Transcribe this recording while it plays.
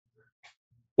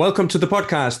Welcome to the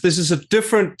podcast. This is a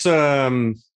different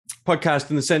podcast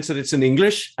in the sense that it's in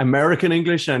English, American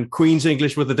English and Queen's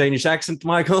English with a Danish accent,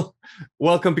 Michael.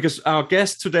 Welcome, because our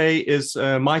guest today is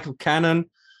Michael Cannon,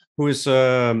 who is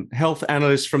a health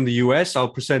analyst from the US. I'll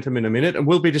present him in a minute. And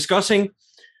we'll be discussing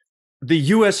the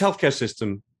US healthcare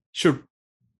system. To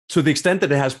the extent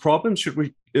that it has problems, should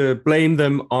we blame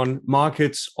them on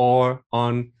markets or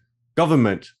on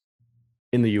government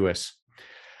in the US?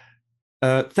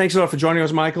 Thanks a lot for joining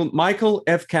us, Michael. Michael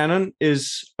F. Cannon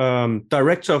is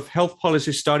Director of Health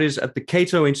Policy Studies at the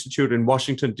Cato Institute in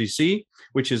Washington, D.C.,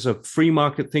 which is a free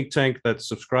market think tank that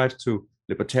subscribes to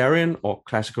libertarian or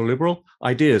classical liberal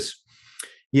ideas.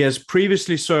 He has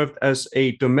previously served as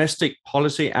a domestic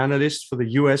policy analyst for the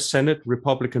U.S. Senate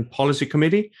Republican Policy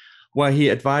Committee, where he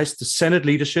advised the Senate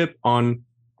leadership on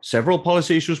several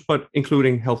policy issues, but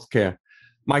including healthcare.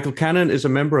 Michael Cannon is a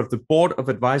member of the Board of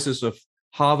Advisors of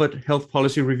Harvard Health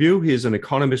Policy Review. He is an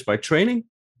economist by training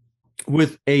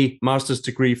with a master's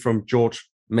degree from George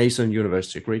Mason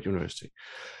University, a great university.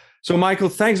 So, Michael,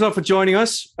 thanks a lot for joining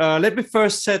us. Let me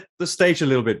first set the stage a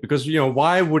little bit, because,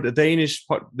 why would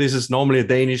this is normally a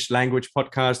Danish language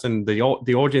podcast and the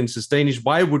audience is Danish.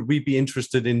 Why would we be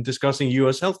interested in discussing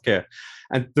US healthcare?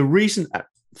 And the reason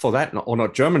for that, or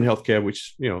not German healthcare,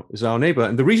 which, is our neighbor.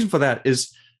 And the reason for that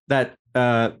is that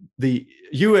the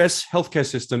US healthcare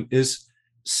system is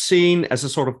seen as a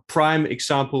sort of prime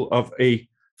example of a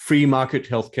free market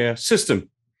healthcare system.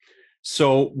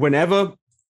 So whenever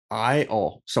I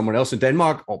or someone else in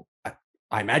Denmark, or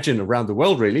I imagine around the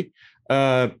world really,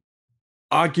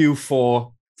 argue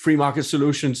for free market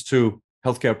solutions to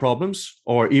healthcare problems,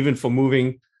 or even for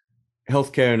moving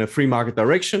healthcare in a free market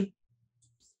direction,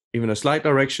 even a slight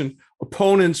direction,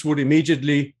 opponents would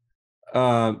immediately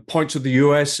point to the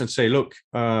US and say, look,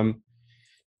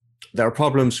 there are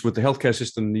problems with the healthcare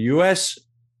system in the US.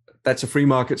 That's a free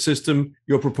market system.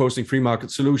 You're proposing free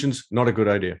market solutions. Not a good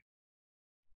idea.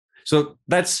 So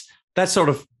that's sort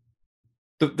of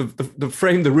the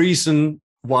frame, the reason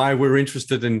why we're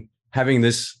interested in having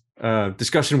this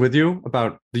discussion with you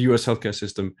about the US healthcare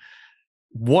system.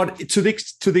 What to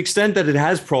the extent that it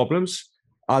has problems,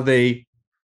 are they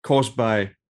caused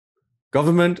by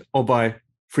government or by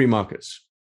free markets?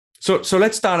 So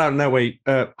let's start out in that way.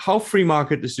 How free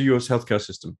market is the U.S. healthcare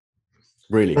system,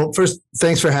 really? Well, first,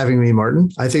 thanks for having me, Martin.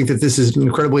 I think that this is an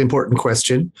incredibly important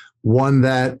question, one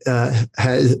that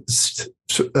has,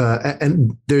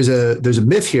 and there's a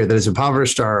myth here that has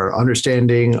impoverished our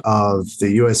understanding of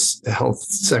the U.S. health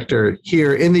sector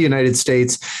here in the United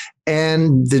States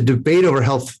and the debate over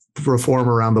health reform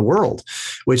around the world,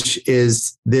 which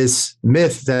is this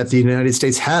myth that the United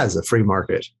States has a free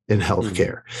market in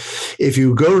healthcare. If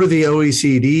you go to the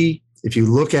OECD, if you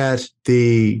look at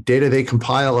the data they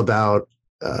compile about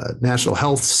national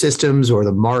health systems or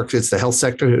the markets, the health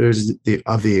sectors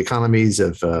of the economies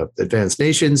of advanced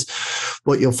nations,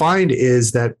 what you'll find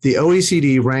is that the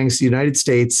OECD ranks the United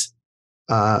States,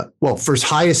 first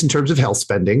highest in terms of health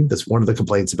spending. That's one of the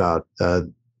complaints about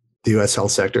the U.S.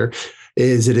 health sector.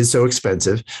 It is so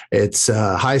expensive. It's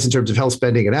highest in terms of health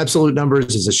spending in absolute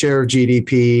numbers, as a share of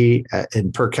GDP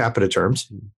in per capita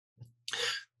terms.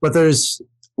 But there's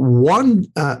one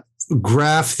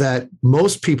graph that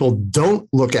most people don't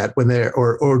look at when they're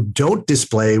or don't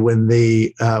display when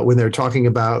they're talking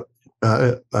about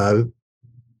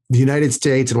the United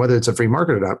States and whether it's a free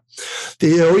market or not.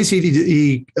 The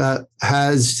OECD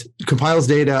compiles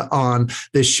data on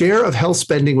the share of health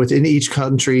spending within each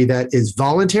country that is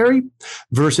voluntary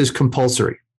versus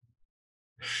compulsory.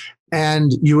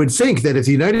 And you would think that if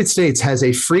the United States has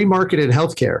a free market in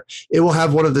healthcare, it will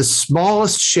have one of the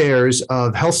smallest shares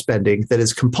of health spending that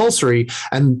is compulsory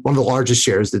and one of the largest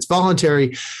shares that's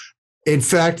voluntary. In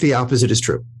fact, the opposite is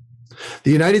true.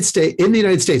 In the United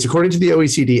States, according to the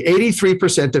OECD,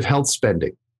 83% of health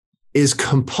spending is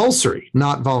compulsory,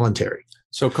 not voluntary.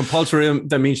 So compulsory,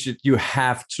 that means you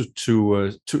have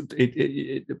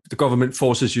the government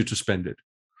forces you to spend it.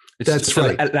 It's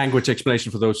right. A language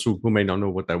explanation for those who may not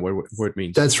know what that word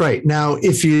means. That's right. Now,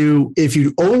 if you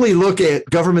only look at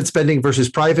government spending versus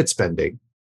private spending,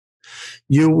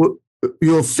 you'll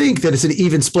think that it's an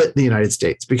even split in the United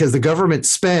States, because the government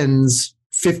spends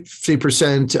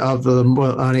 50% of the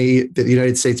money that the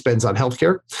United States spends on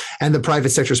healthcare, and the private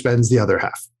sector spends the other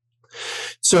half.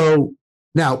 So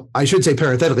now, I should say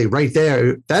parenthetically, right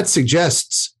there, that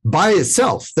suggests by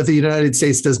itself that the United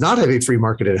States does not have a free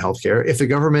market in healthcare if the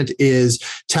government is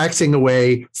taxing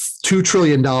away $2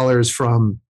 trillion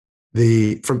from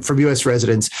from U.S.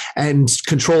 residents and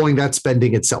controlling that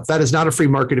spending itself. That is not a free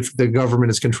market if the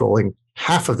government is controlling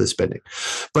half of the spending.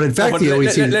 But in fact, the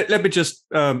OECD. Let me just.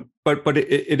 But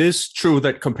it is true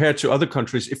that compared to other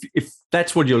countries, if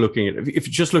that's what you're looking at, if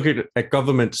you just look at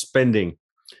government spending,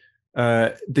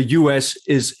 the U.S.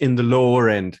 is in the lower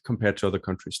end compared to other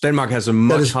countries. Denmark has a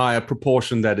much higher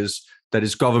proportion that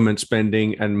is government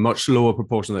spending and much lower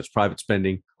proportion that's private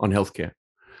spending on healthcare.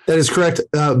 That is correct,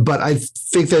 but I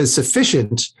think that is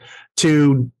sufficient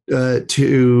to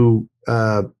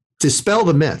dispel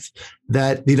the myth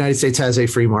that the United States has a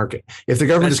free market. If the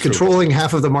government is controlling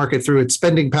half of the market through its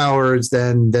spending powers,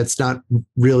 then that's not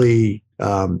really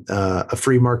a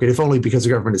free market, if only because the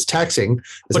government is taxing,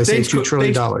 as I say, $2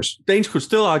 trillion. Danes could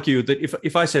still argue that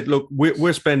if I said, look,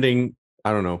 we're spending,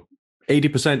 I don't know,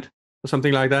 80% or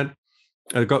something like that,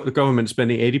 the government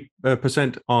spending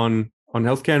 80% on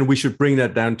healthcare, and we should bring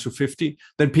that down to 50,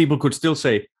 then people could still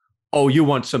say, oh, you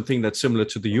want something that's similar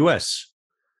to the US.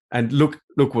 And look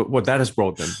what that has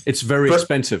brought them. It's very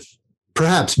expensive.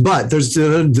 Perhaps, but there's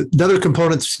another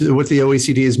component to what the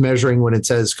OECD is measuring when it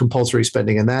says compulsory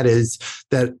spending, and that is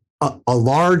that a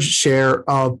large share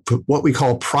of what we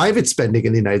call private spending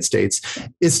in the United States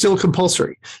is still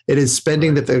compulsory. It is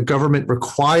spending that the government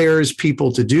requires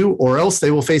people to do, or else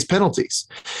they will face penalties.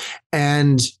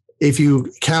 And if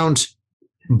you count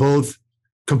both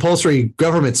compulsory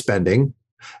government spending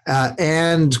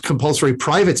and compulsory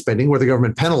private spending, where the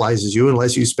government penalizes you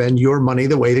unless you spend your money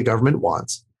the way the government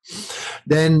wants,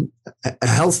 then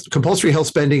compulsory health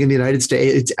spending in the United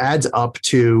States adds up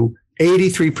to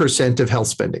 83% of health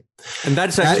spending. And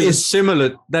that's actually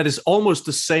similar. That is almost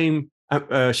the same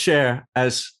share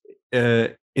as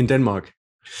in Denmark.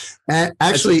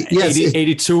 Actually, yes.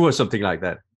 82 or something like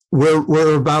that.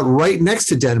 We're about right next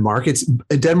to Denmark.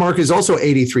 Denmark is also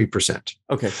 83%.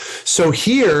 Okay. So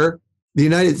here, the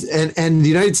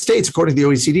United States, according to the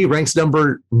OECD, ranks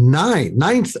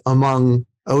ninth among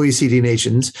OECD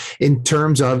nations in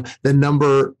terms of the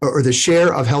number or the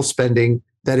share of health spending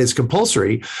that is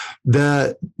compulsory.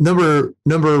 The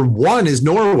number one is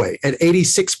Norway at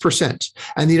 86%,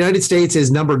 and the United States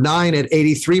is number 9 at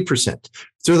 83%.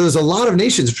 So there's a lot of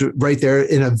nations right there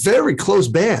in a very close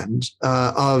band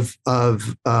of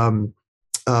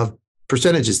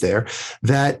percentages there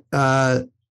that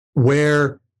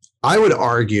where I would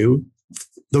argue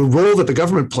the role that the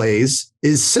government plays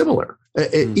is similar,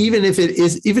 even if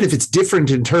it's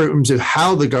different in terms of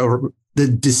how the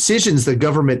decisions the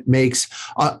government makes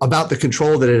about the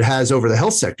control that it has over the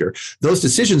health sector. Those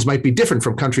decisions might be different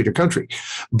from country to country,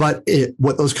 but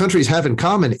what those countries have in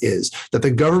common is that the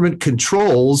government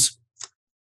controls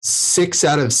 $6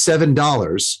 out of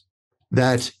 $7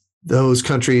 that those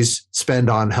countries spend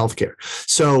on healthcare.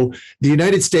 So the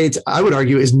United States, I would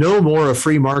argue, is no more a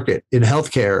free market in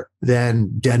healthcare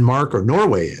than Denmark or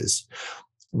Norway is.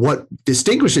 What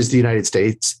distinguishes the United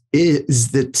States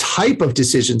is the type of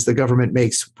decisions the government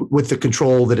makes with the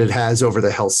control that it has over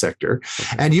the health sector.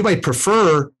 And you might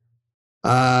prefer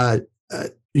the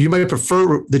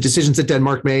decisions that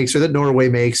Denmark makes or that Norway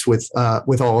makes with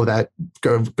all of that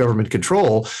government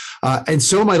control. And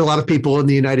so might a lot of people in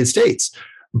the United States.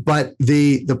 But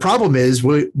the problem is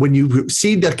when you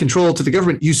cede that control to the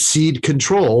government, you cede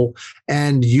control,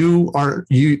 and you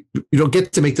don't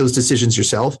get to make those decisions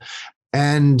yourself.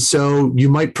 And so you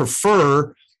might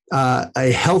prefer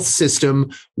a health system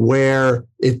where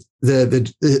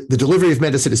the delivery of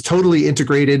medicine is totally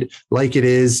integrated, like it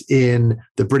is in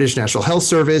the British National Health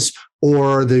Service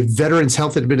or the Veterans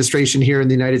Health Administration here in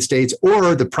the United States,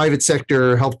 or the private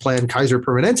sector health plan Kaiser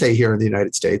Permanente here in the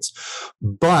United States.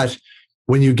 But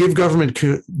when you give government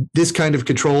this kind of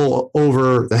control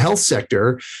over the health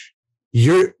sector,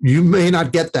 you may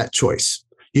not get that choice.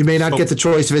 You may not get the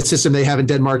choice of a system they have in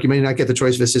Denmark. You may not get the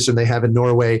choice of a system they have in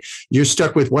Norway. You're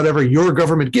stuck with whatever your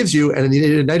government gives you. And in the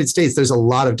United States, there's a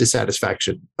lot of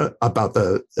dissatisfaction about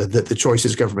the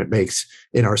choices government makes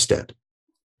in our stead.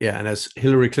 Yeah, and as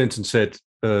Hillary Clinton said,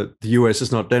 the U.S.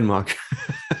 is not Denmark.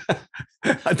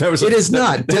 It is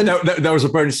not. There was a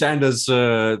Bernie Sanders.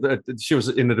 She was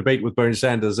in a debate with Bernie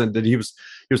Sanders, and then he was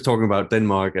talking about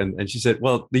Denmark, and she said,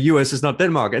 "Well, the U.S. is not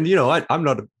Denmark." And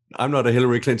I'm not a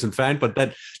Hillary Clinton fan, but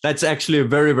that's actually a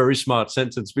very, very smart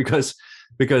sentence because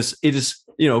it is,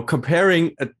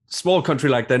 comparing a small country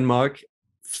like Denmark,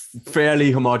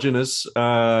 fairly homogeneous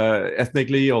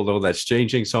ethnically, although that's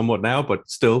changing somewhat now, but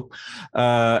still,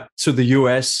 to the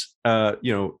US,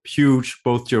 huge,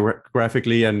 both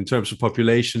geographically and in terms of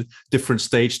population, different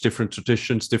states, different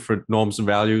traditions, different norms and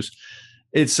values.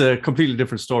 it's a completely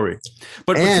different story.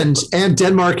 But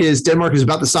Denmark is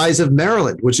about the size of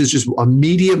Maryland, which is just a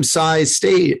medium-sized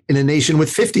state in a nation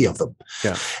with 50 of them.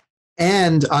 Yeah.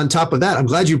 And on top of that, I'm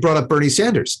glad you brought up Bernie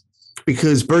Sanders,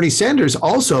 because Bernie Sanders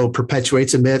also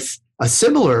perpetuates a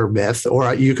similar myth,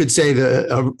 or you could say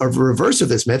a reverse of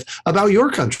this myth about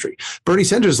your country. Bernie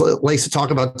Sanders likes to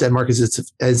talk about Denmark as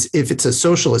if it's a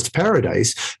socialist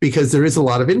paradise because there is a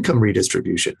lot of income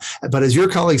redistribution. But as your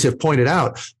colleagues have pointed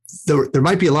out, there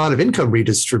might be a lot of income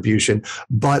redistribution,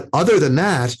 but other than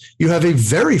that, you have a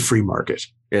very free market.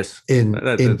 Yes, in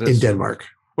Denmark.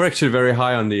 We're actually very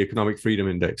high on the Economic Freedom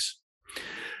Index.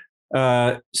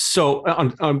 So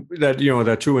on that, there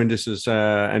are two indices,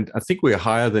 and I think we are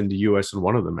higher than the US on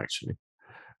one of them actually.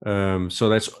 So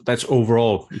that's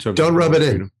overall. In terms Don't rub it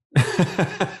in.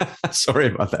 Sorry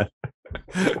about that.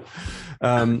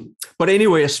 But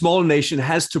anyway, a small nation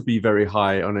has to be very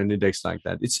high on an index like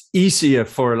that. It's easier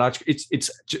for a large. It's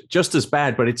just as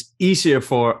bad, but it's easier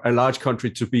for a large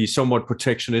country to be somewhat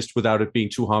protectionist without it being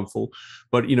too harmful.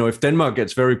 But if Denmark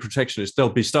gets very protectionist,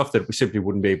 there'll be stuff that we simply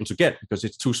wouldn't be able to get because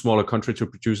it's too small a country to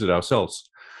produce it ourselves.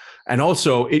 And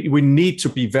also, we need to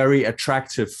be very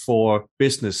attractive for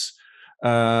business.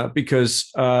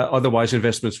 Because otherwise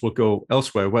investments will go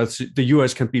elsewhere. Well, the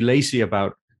US can be lazy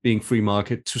about being free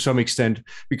market to some extent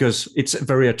because it's a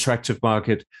very attractive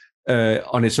market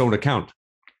on its own account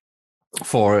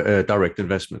for direct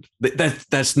investment.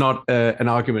 That's not an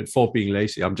argument for being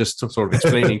lazy. I'm just sort of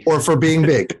explaining. Or for being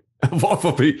big.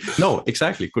 No,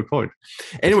 exactly. Good point.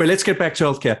 Anyway, let's get back to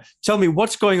healthcare. Tell me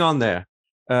what's going on there.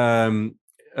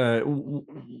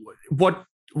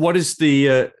 What is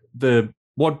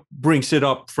what brings it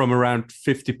up from around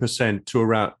 50% to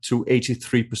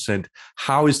 83%?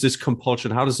 How is this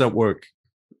compulsion? How does that work?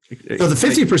 So the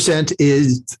 50%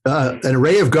 is an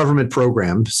array of government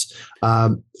programs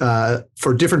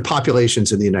for different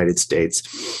populations in the United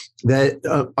States that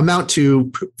amount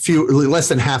to less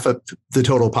than half of the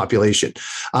total population.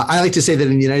 I like to say that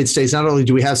in the United States, not only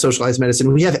do we have socialized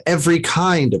medicine, we have every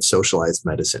kind of socialized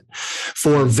medicine.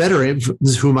 For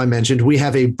veterans, whom I mentioned, we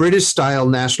have a British-style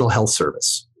National Health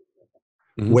Service,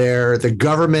 where the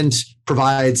government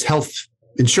provides health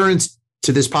insurance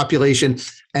to this population,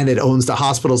 and it owns the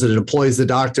hospitals, and it employs the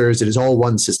doctors. It is all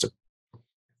one system.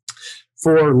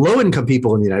 For low-income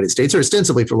people in the United States, or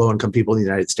ostensibly for low-income people in the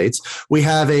United States, we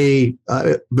have a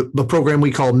program we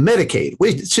call Medicaid,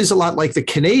 which is a lot like the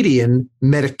Canadian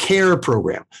Medicare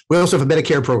program. We also have a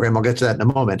Medicare program. I'll get to that in a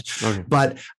moment. Okay.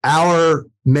 But our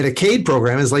Medicaid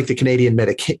program is like the Canadian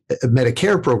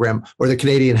Medicare program or the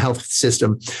Canadian health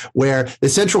system, where the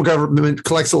central government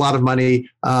collects a lot of money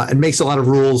and makes a lot of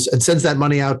rules and sends that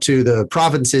money out to the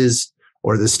provinces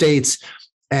or the states,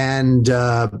 and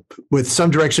with some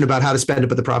direction about how to spend it,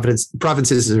 but the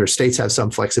provinces or states have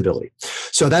some flexibility.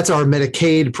 So that's our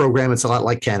Medicaid program. It's a lot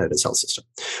like Canada's health system.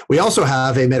 We also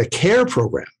have a Medicare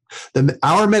program.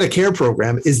 Our Medicare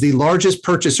program is the largest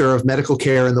purchaser of medical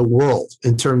care in the world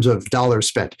in terms of dollars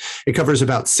spent. It covers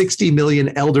about 60 million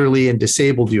elderly and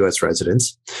disabled U.S.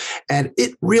 residents, and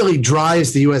it really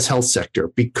drives the U.S. health sector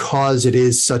because it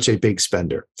is such a big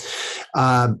spender.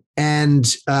 And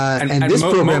this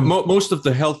program, most of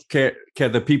the health care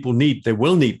that people need, they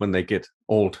will need when they get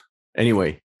old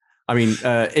anyway. I mean,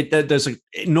 there's an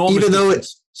enormous even though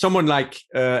difference. Someone like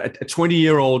a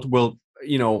 20-year-old will,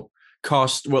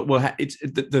 cost it's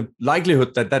the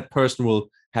likelihood that person will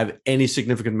have any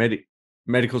significant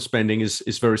medical spending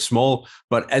is very small,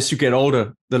 but as you get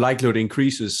older the likelihood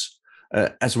increases,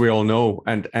 as we all know,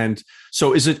 and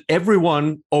so is it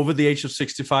everyone over the age of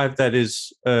 65 that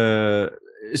is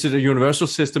it a universal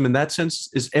system in that sense?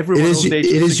 Is everyone over the age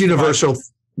of 65? It is universal.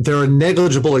 There are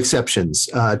negligible exceptions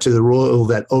to the rule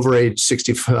that over age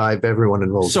 65 everyone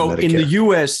enrolls in Medicare. So in the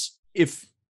US,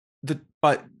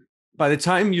 by the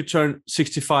time you turn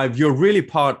 65, you're really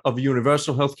part of a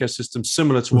universal healthcare system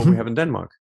similar to what we have in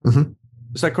Denmark. Mm-hmm.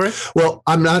 Is that correct? Well,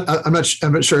 I'm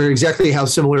not sure exactly how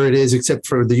similar it is, except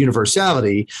for the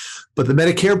universality. But the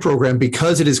Medicare program,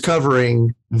 because it is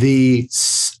covering the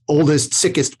oldest,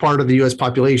 sickest part of the U.S.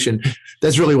 population,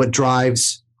 that's really what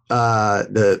drives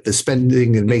the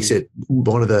spending and makes it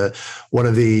one of the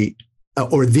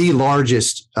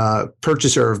largest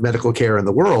purchaser of medical care in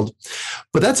the world.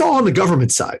 But that's all on the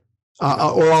government side.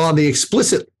 Or on the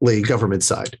explicitly government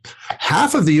side.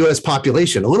 Half of the U.S.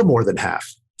 population, a little more than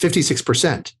half,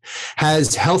 56%,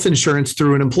 has health insurance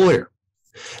through an employer.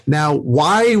 Now,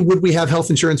 why would we have health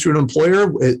insurance through an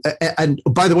employer? And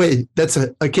by the way, that's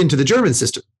akin to the German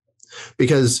system,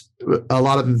 because a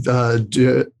lot of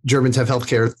Germans have health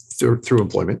care through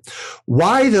employment.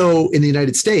 Why, though, in the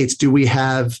United States do we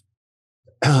have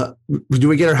do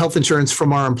we get our health insurance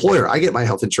from our employer? I get my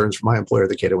health insurance from my employer,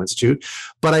 the Cato Institute,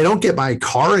 but I don't get my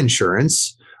car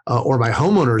insurance or my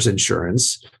homeowner's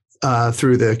insurance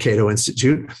through the Cato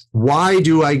Institute. Why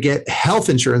do I get health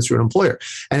insurance through an employer?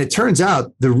 And it turns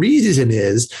out the reason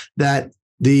is that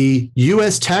the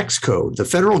U.S. tax code, the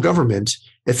federal government,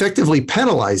 effectively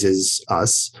penalizes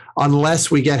us unless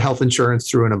we get health insurance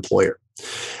through an employer.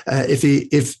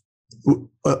 If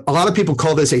a lot of people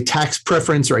call this a tax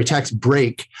preference or a tax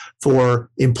break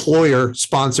for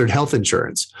employer-sponsored health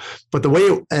insurance, but the way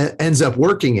it ends up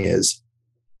working is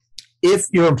if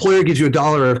your employer gives you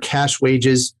 $1 of cash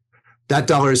wages, that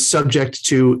dollar is subject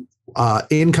to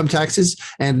income taxes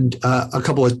and a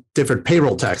couple of different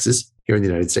payroll taxes here in the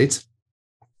United States.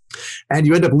 And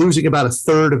you end up losing about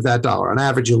 1/3 of that dollar. On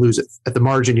average, you lose it. At the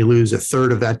margin, you lose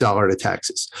 1/3 of that dollar to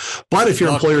taxes. But if your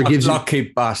employer gives you... Lucky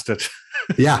bastard.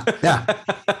 Yeah.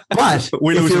 But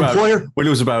we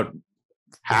lose about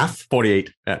half.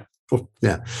 48.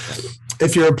 Yeah.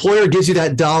 If your employer gives you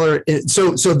that dollar,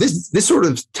 so this sort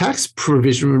of tax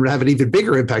provision would have an even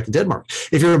bigger impact in Denmark.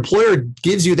 If your employer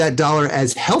gives you that dollar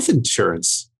as health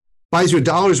insurance, buys you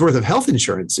 $1 worth of health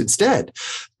insurance instead,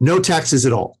 no taxes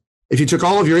at all. If you took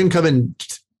all of your income in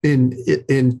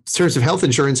terms of health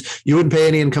insurance, you wouldn't pay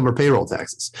any income or payroll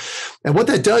taxes. And what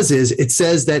that does is it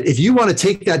says that if you want to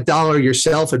take that dollar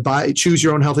yourself and choose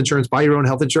your own health insurance, buy your own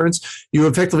health insurance, you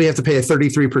effectively have to pay a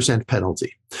 33%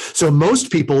 penalty. So most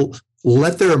people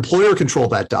let their employer control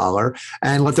that dollar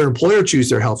and let their employer choose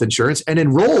their health insurance and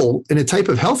enroll in a type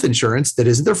of health insurance that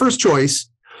isn't their first choice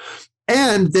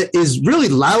and that is really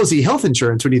lousy health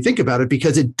insurance when you think about it,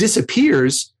 because it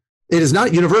disappears. It is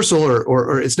not universal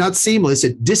or it's not seamless.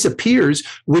 It disappears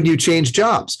when you change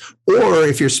jobs. Or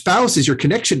if your spouse is your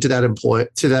connection to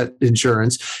that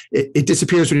insurance, it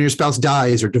disappears when your spouse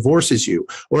dies or divorces you.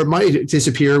 Or it might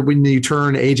disappear when you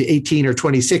turn age 18 or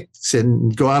 26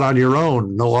 and go out on your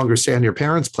own, no longer stay on your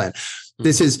parents' plan.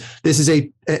 This is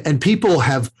and people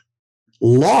have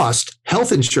lost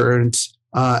health insurance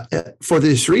for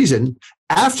this reason,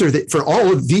 for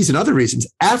all of these and other reasons,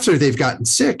 after they've gotten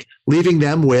sick, leaving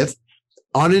them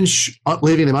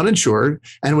uninsured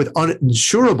and with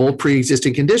uninsurable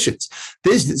pre-existing conditions.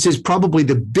 This is probably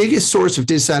the biggest source of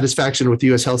dissatisfaction with the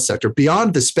U.S. health sector,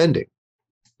 beyond the spending,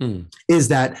 is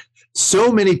that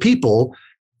so many people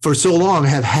for so long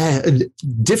have had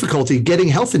difficulty getting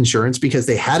health insurance because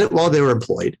they had it while they were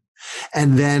employed,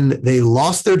 and then they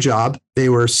lost their job, they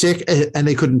were sick, and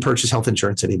they couldn't purchase health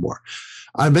insurance anymore.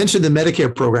 I mentioned the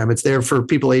Medicare program. It's there for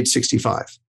people age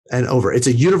 65 and over. It's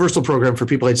a universal program for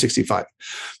people age 65.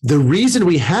 The reason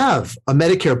we have a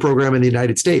Medicare program in the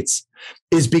United States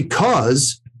is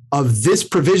because of this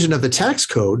provision of the tax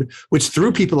code, which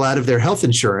threw people out of their health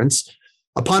insurance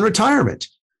upon retirement.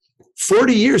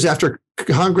 40 years after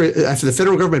the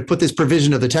federal government put this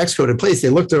provision of the tax code in place, they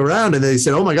looked around and they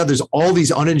said, oh my God, there's all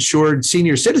these uninsured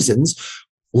senior citizens.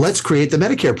 Let's create the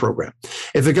Medicare program.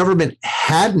 If the government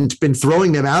hadn't been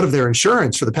throwing them out of their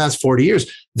insurance for the past 40 years,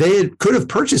 they could have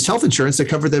purchased health insurance that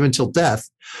covered them until death,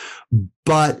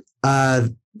 but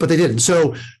they didn't.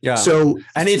 So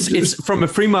and it's from a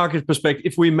free market perspective.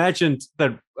 If we imagined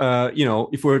that,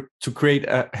 if we're to create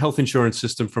a health insurance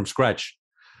system from scratch,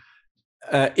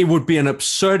 it would be an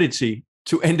absurdity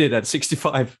to end it at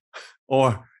 65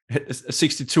 or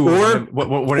 62 or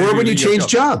when you change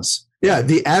jobs. Yeah,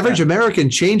 the average American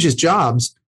changes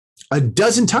jobs a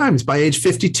dozen times by age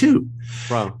 52.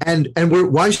 Wow. And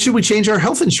why should we change our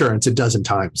health insurance a dozen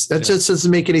times? That just doesn't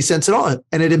make any sense at all.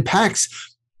 And it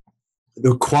impacts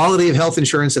the quality of health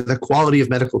insurance and the quality of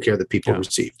medical care that people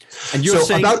receive. And you're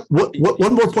saying about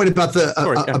one more point about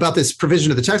about this provision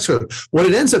of the tax code. What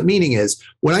it ends up meaning is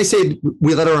when I say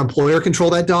we let our employer control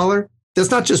that dollar,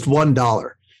 that's not just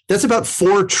 $1. That's about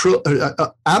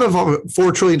out of our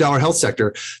 $4 trillion health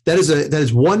sector. That is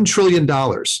 $1 trillion,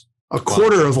 a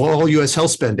quarter of all U.S.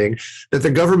 health spending that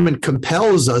the government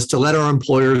compels us to let our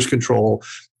employers control,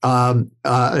 and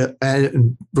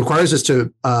requires us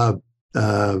to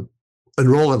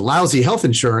enroll in lousy health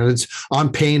insurance on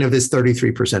pain of this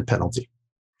 33% penalty.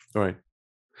 All right.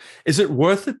 Is it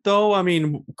worth it though? I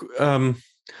mean,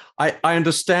 I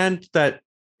understand that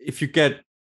if you get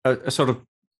a sort of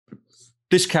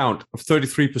discount of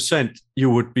 33%, you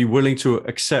would be willing to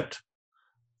accept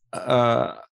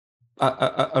a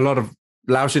lot of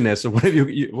lousiness or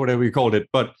whatever you called it.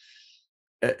 But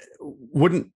I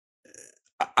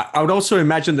would also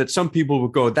imagine that some people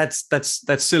would go, that's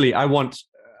silly. I want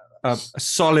a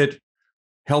solid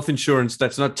health insurance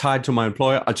that's not tied to my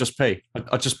employer. I'll just pay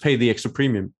the extra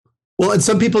premium. Well, and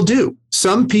some people do.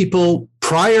 Some people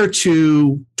prior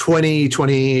to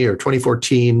 2020 or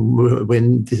 2014,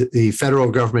 when the federal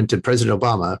government and President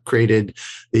Obama created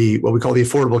what we call the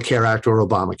Affordable Care Act, or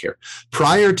Obamacare.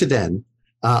 Prior to then,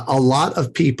 a lot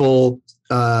of people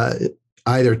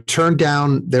either turned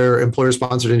down their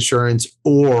employer-sponsored insurance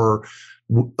or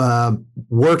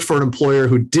worked for an employer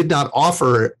who did not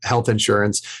offer health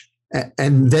insurance,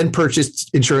 and then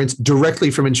purchased insurance directly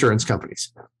from insurance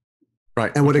companies.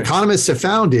 Right. And what economists have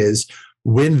found is,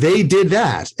 when they did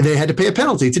that, they had to pay a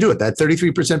penalty to do it, that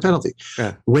 33% penalty.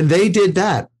 Yeah. When they did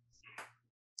that,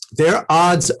 their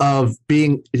odds of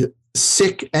being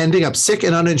sick, ending up sick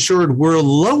and uninsured, were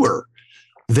lower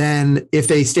than if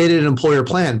they stayed in an employer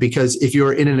plan. Because if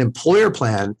you're in an employer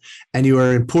plan and you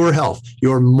are in poor health,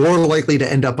 you're more likely to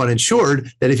end up uninsured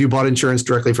than if you bought insurance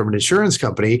directly from an insurance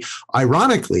company.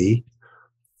 Ironically,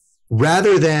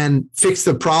 rather than fix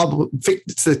the problem,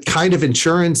 fix the kind of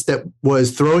insurance that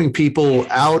was throwing people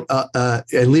out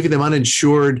and leaving them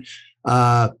uninsured,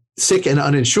 sick and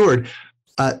uninsured,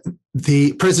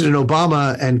 the President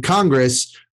Obama and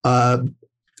Congress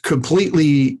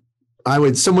completely,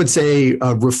 some would say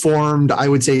reformed, I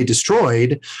would say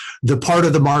destroyed the part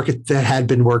of the market that had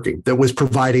been working, that was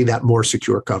providing that more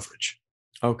secure coverage.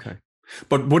 Okay.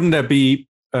 But wouldn't there be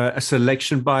a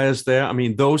selection bias there? I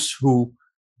mean, those who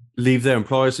leave their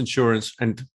employer's insurance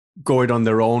and go it on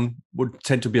their own would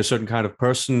tend to be a certain kind of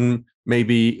person,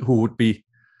 maybe, who would be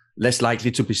less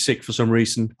likely to be sick for some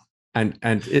reason. And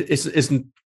isn't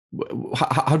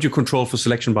how do you control for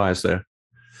selection bias there?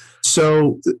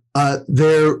 So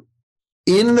there,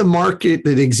 in the market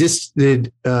that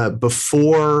existed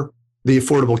before the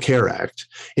Affordable Care Act,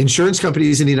 insurance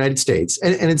companies in the United States,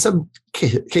 and in some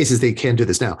cases they can do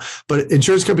this now, but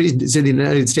insurance companies in the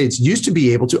United States used to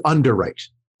be able to underwrite.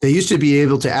 They used to be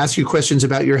able to ask you questions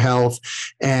about your health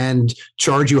and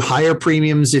charge you higher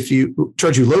premiums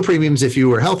charge you low premiums if you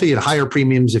were healthy, and higher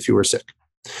premiums if you were sick.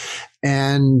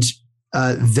 And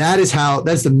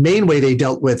that's the main way they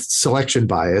dealt with selection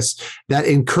bias, that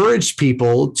encouraged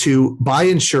people to buy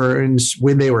insurance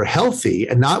when they were healthy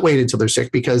and not wait until they're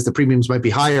sick, because the premiums might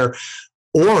be higher,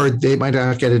 or they might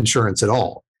not get insurance at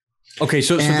all. Okay,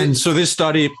 so this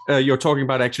study you're talking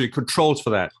about actually controls for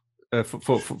that.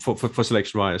 For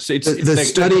selection bias, the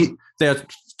study, they're,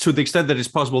 to the extent that it's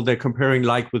possible, they're comparing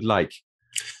like with like,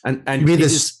 and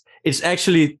it's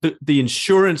actually the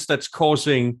insurance that's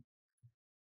causing.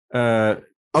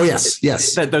 Yes.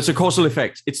 There's a causal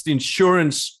effect. It's the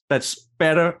insurance that's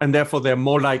better, and therefore they're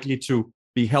more likely to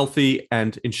be healthy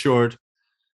and insured.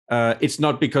 It's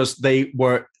not because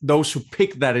those who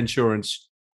pick that insurance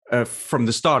from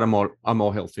the start are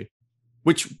more healthy,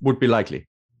 which would be likely.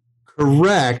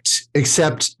 Correct,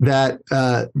 except that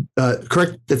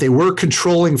that they were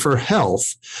controlling for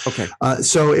health. Okay.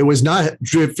 So it was not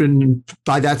driven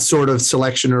by that sort of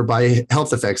selection or by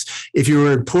health effects. If you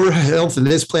were in poor health in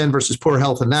this plan versus poor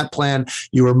health in that plan,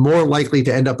 you were more likely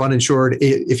to end up uninsured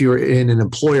if you were in an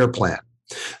employer plan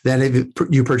than if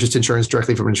you purchased insurance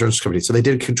directly from an insurance company. So they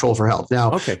did control for health.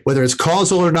 Now, whether it's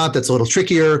causal or not, that's a little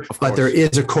trickier, but there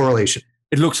is a correlation.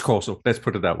 It looks causal. Let's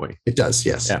put it that way. It does,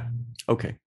 yes. Yeah.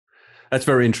 Okay. That's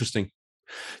very interesting.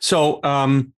 So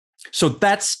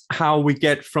that's how we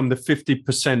get from the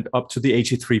 50% up to the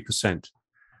 83%.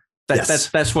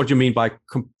 That's what you mean by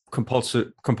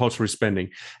compulsory spending.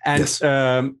 And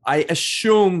I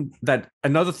assume that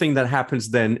another thing that happens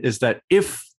then is that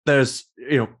if there's,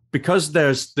 because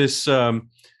there's this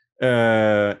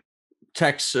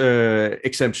tax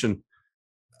exemption,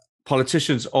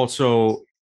 politicians also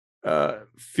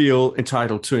feel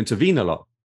entitled to intervene a lot.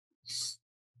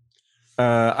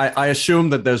 I assume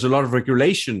that there's a lot of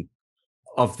regulation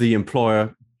of the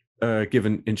employer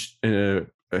given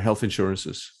health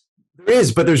insurances. There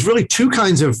is, but there's really two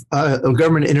kinds of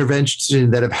government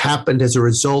intervention that have happened as a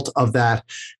result of that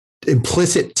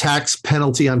implicit tax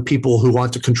penalty on people who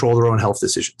want to control their own health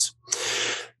decisions.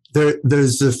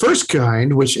 There's the first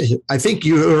kind, which I think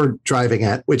you're driving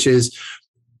at, which is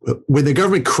when the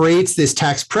government creates this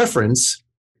tax preference,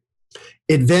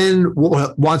 it then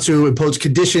wants to impose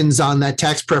conditions on that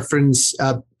tax preference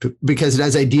because it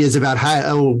has ideas about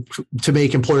how to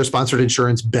make employer-sponsored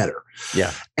insurance better.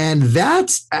 Yeah, and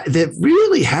that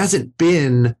really hasn't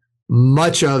been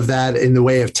much of that in the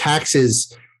way of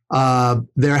taxes.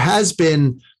 There has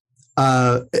been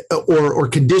or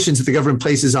conditions that the government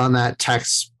places on that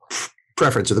tax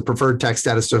preference or the preferred tax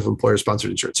status of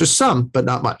employer-sponsored insurance. There's some, but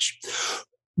not much.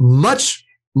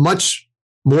 Much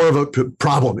more of a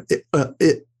problem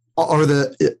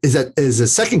is a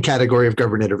second category of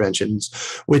government interventions,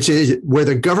 which is where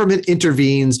the government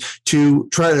intervenes to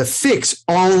try to fix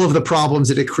all of the problems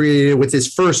that it created with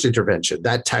this first intervention,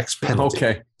 that tax penalty.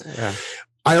 Okay. Yeah.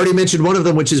 I already mentioned one of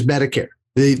them, which is Medicare.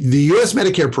 The U.S.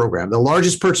 Medicare program, the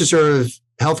largest purchaser of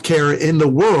healthcare in the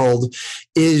world,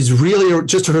 is really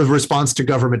just a response to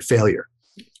government failure,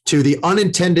 to the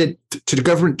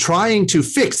government trying to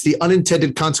fix the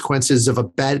unintended consequences of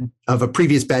a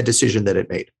previous bad decision that it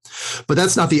made. But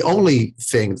that's not the only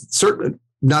thing, certainly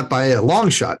not by a long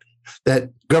shot, that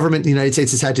government in the United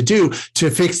States has had to do to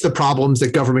fix the problems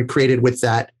that government created with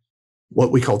that,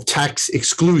 what we call tax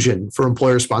exclusion for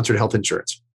employer-sponsored health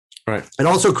insurance. Right. It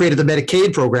also created the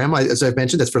Medicaid program, as I've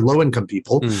mentioned, that's for low-income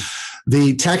people.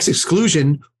 The tax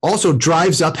exclusion also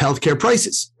drives up healthcare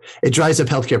prices. It drives up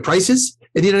healthcare prices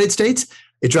in the United States.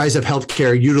 It drives up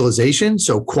healthcare utilization,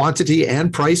 so quantity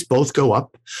and price both go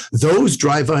up. Those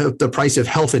drive up the price of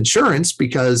health insurance,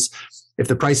 because if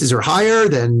the prices are higher,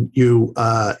 then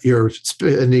you're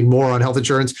spending more on health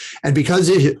insurance, and because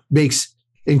it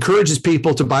encourages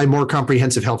people to buy more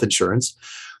comprehensive health insurance.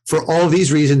 For all of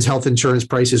these reasons, health insurance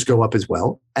prices go up as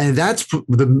well. And that's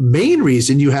the main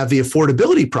reason you have the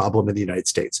affordability problem in the United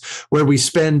States, where we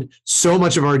spend so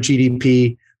much of our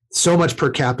GDP, so much per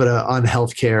capita on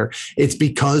healthcare. It's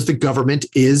because the government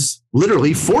is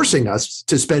literally forcing us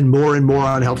to spend more and more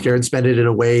on healthcare and spend it in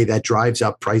a way that drives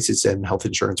up prices and health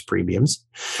insurance premiums.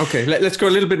 Okay, let's go a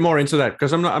little bit more into that,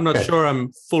 because I'm not sure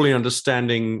I'm fully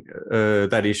understanding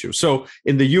that issue. So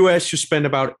in the US, you spend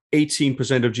about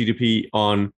 18% of GDP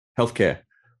on healthcare,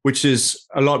 which is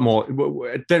a lot more.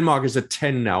 Denmark is at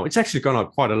 10 now. It's actually gone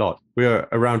up quite a lot. We're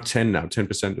around 10 now,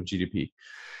 10% of GDP.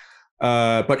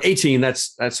 But 18,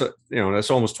 that's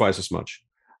almost twice as much.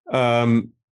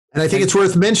 And I think it's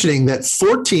worth mentioning that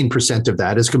 14% of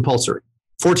that is compulsory.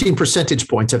 14 percentage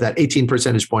points of that 18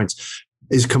 percentage points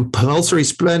is compulsory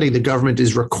spending the government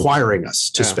is requiring us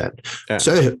to spend. Yeah.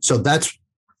 So that's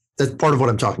part of what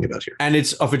I'm talking about here. And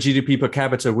it's of a GDP per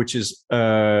capita, which is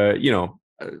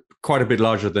quite a bit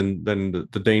larger than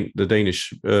the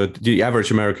Danish. The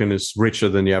average American is richer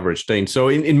than the average Dane. So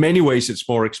in many ways, it's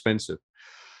more expensive.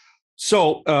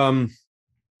 So,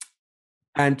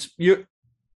 and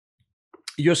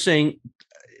you're saying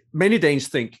many Danes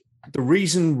think the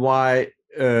reason why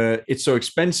it's so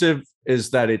expensive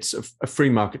is that it's a free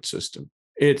market system.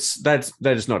 That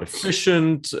is not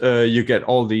efficient. You get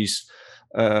all these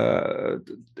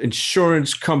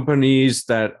insurance companies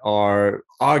that are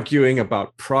arguing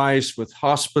about price with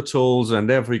hospitals, and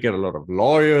therefore you get a lot of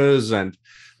lawyers, and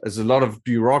there's a lot of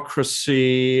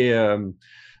bureaucracy.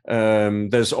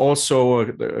 There's also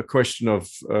a question of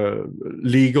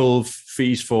legal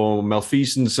fees for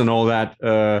malfeasance and all that,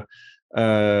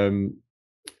 and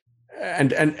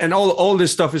all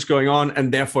this stuff is going on,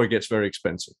 and therefore it gets very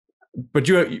expensive. But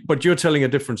you're telling a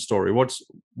different story. What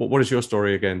is your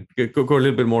story again? Go a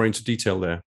little bit more into detail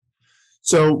there.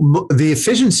 So the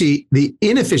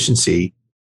inefficiency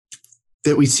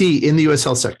that we see in the U.S.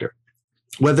 health sector,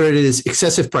 whether it is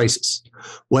excessive prices,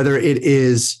 whether it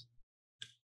is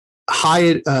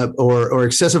high or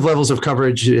excessive levels of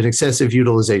coverage and excessive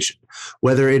utilization,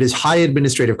 whether it is high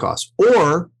administrative costs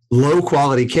or low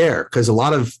quality care, because a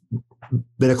lot of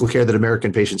medical care that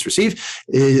American patients receive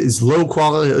is low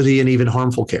quality and even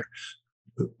harmful care.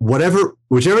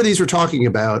 Whichever these we're talking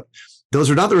about, those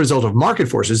are not the result of market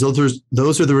forces.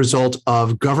 Those are the result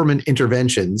of government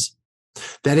interventions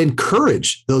that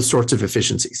encourage those sorts of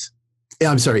inefficiencies.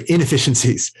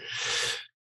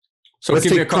 So let's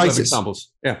give me a couple of examples.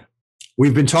 Yeah.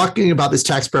 We've been talking about this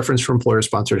tax preference for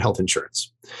employer-sponsored health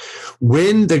insurance.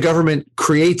 When the government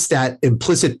creates that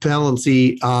implicit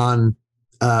penalty on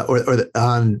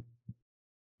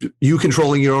you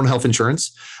controlling your own health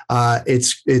insurance,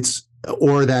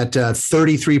 or that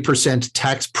 33%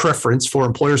 tax preference for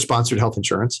employer-sponsored health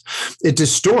insurance, it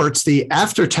distorts the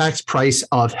after-tax price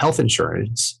of health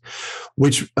insurance,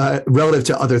 which relative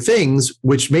to other things,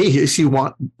 which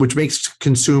makes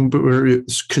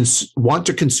consumers want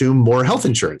to consume more health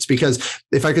insurance. Because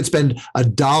if I could spend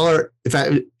 $1,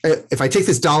 if I take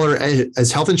this dollar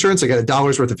as health insurance, I get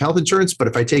 $1 worth of health insurance. But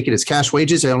if I take it as cash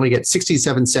wages, I only get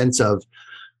 67 cents of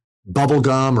bubble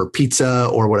gum or pizza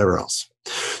or whatever else.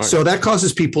 Right. So that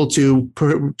causes people to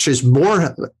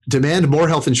demand more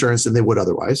health insurance than they would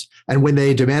otherwise. And when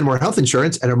they demand more health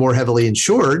insurance and are more heavily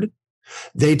insured,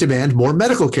 they demand more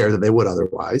medical care than they would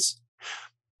otherwise,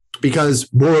 because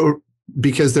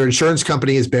their insurance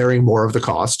company is bearing more of the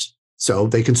cost. So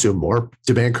they consume more.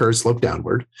 Demand curves slope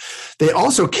downward. They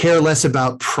also care less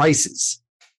about prices.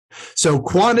 So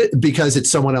because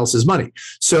it's someone else's money.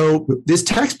 So this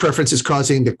tax preference is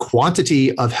causing the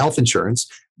quantity of health insurance,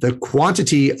 the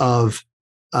quantity of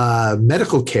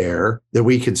medical care that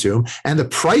we consume, and the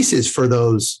prices for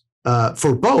those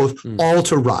for both all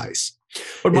to rise.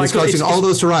 But Michael, it's causing all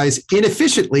those to rise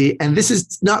inefficiently, and this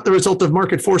is not the result of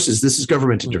market forces. This is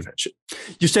government intervention.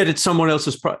 You said it's someone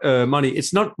else's money.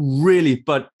 It's not really,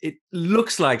 but it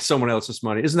looks like someone else's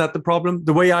money. Isn't that the problem?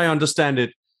 The way I understand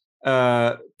it,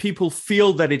 people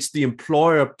feel that it's the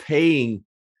employer paying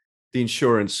the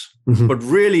insurance, but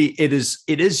really it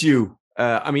is you.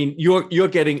 I mean, you're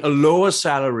getting a lower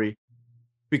salary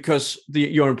because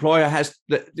your employer has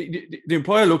the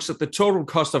employer looks at the total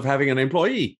cost of having an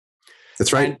employee.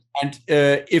 That's right. And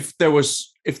if there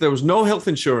was no health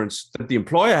insurance that the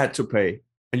employer had to pay,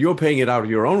 and you're paying it out of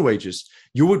your own wages,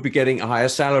 you would be getting a higher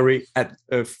salary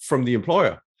from the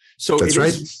employer. So it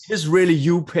is really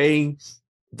you paying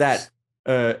that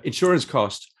insurance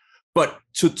cost. But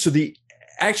to the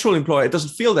actual employer, it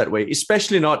doesn't feel that way,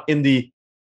 especially not in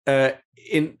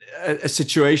in a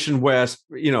situation where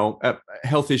a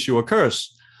health issue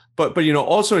occurs. But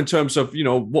also in terms of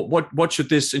what should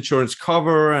this insurance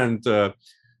cover, and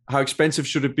how expensive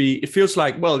should it be? It feels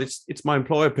like, well, it's my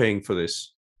employer paying for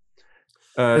this.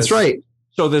 That's right.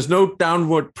 So there's no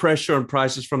downward pressure on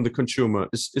prices from the consumer.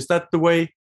 Is that the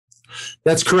way?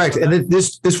 That's correct. And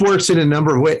this works in a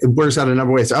number of ways. It works out in a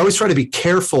number of ways. I always try to be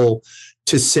careful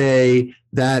to say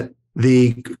that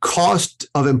the cost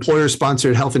of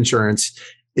employer-sponsored health insurance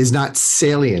is not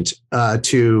salient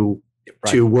to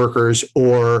workers,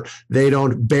 or they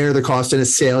don't bear the cost in a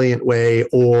salient way,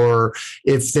 or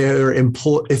if their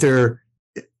employer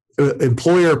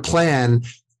plan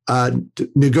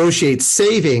negotiates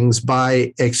savings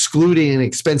by excluding an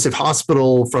expensive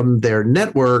hospital from their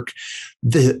network,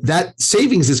 that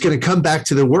savings is going to come back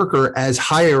to the worker as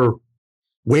higher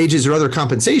wages or other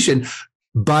compensation,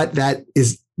 but that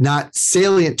is not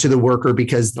salient to the worker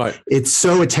because it's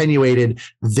so attenuated.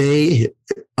 They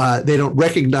don't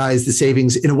recognize the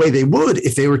savings in a way they would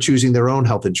if they were choosing their own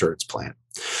health insurance plan.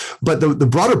 But the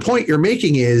broader point you're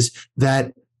making is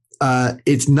that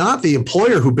it's not the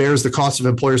employer who bears the cost of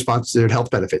employer-sponsored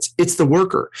health benefits. It's the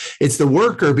worker. It's the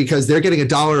worker because they're getting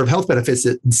 $1 of health benefits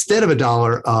instead of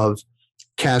 $1 of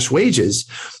cash wages.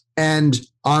 And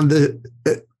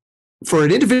for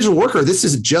an individual worker, this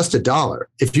is just $1.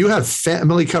 If you have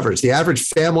family coverage, the average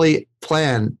family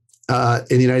plan in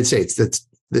the United States that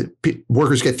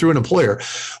workers get through an employer,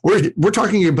 we're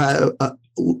talking about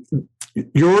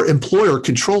your employer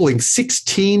controlling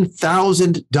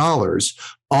 $16,000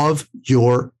 of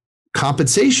your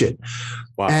compensation.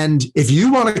 Wow. And if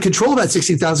you want to control that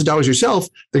 $16,000 yourself,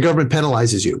 the government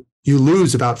penalizes you. You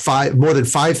lose about more than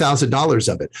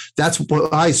 $5,000 of it. That's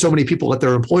why so many people let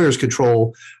their employers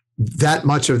control that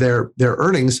much of their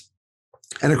earnings.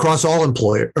 And across all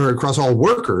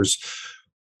workers,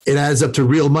 it adds up to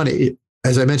real money.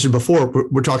 As I mentioned before,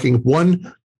 we're talking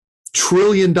 $1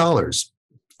 trillion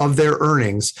of their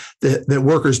earnings that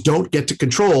workers don't get to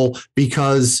control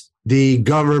because the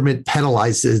government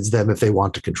penalizes them if they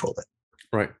want to control it.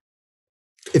 Right.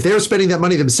 If they were spending that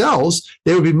money themselves,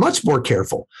 they would be much more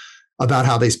careful about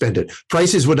how they spend it.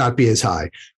 Prices would not be as high.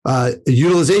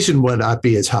 Utilization would not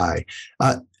be as high.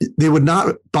 They would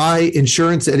not buy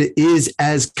insurance that is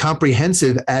as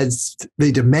comprehensive as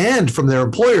they demand from their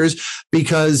employers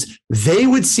because they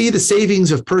would see the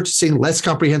savings of purchasing less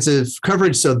comprehensive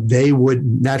coverage, so they would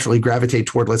naturally gravitate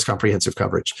toward less comprehensive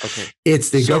coverage. Okay.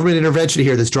 It's the government intervention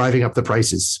here that's driving up the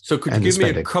prices. So could you give me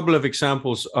a couple of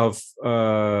examples of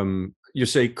you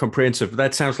say comprehensive?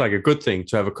 That sounds like a good thing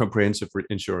to have a comprehensive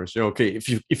insurance. Okay, if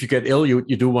you get ill, you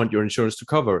do want your insurance to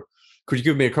cover. Could you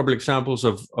give me a couple of examples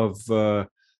of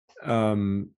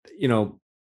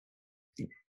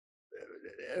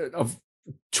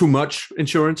too much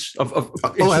insurance?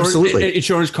 Absolutely.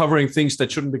 Insurance covering things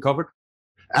that shouldn't be covered?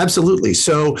 Absolutely.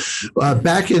 So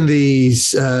back in the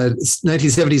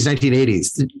 1970s,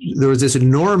 1980s, there was this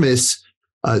enormous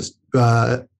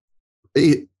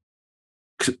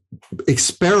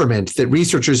experiment that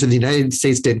researchers in the United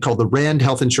States did called the Rand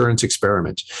Health Insurance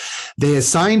Experiment. They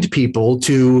assigned people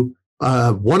to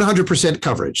 100%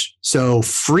 coverage. So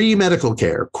free medical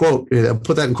care, quote,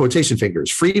 put that in quotation fingers,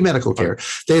 free medical care.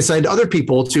 They assigned other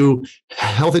people to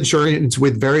health insurance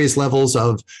with various levels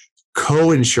of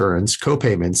co-insurance,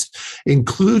 co-payments,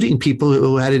 including people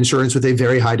who had insurance with a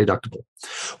very high deductible.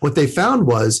 What they found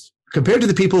was, compared to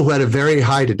the people who had a very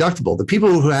high deductible, the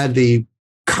people who had the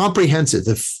comprehensive,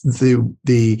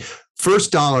 the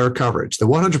first dollar coverage, the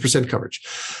 100% coverage,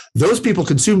 those people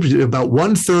consumed about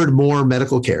 1/3 more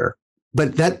medical care,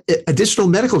 but that additional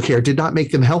medical care did not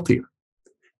make them healthier.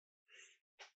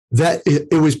 That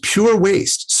it was pure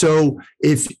waste. So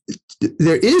if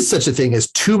there is such a thing as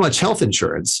too much health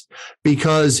insurance,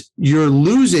 because you're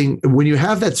losing when you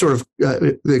have that sort of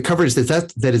the coverage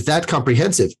that is that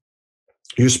comprehensive,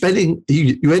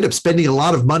 you end up spending a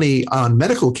lot of money on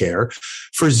medical care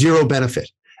for zero benefit.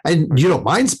 And you don't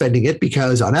mind spending it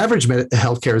because on average,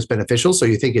 healthcare is beneficial. So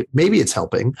you think maybe it's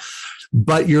helping,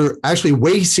 but you're actually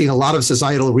wasting a lot of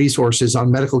societal resources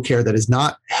on medical care that is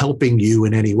not helping you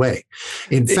in any way.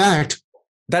 In fact,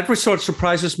 that result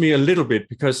surprises me a little bit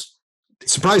because it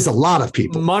surprised a lot of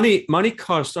people. Money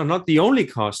costs are not the only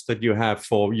cost that you have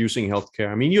for using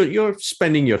healthcare. I mean, you're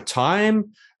spending your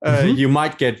time. You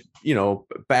might get,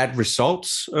 bad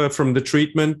results from the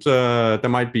treatment. There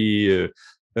might be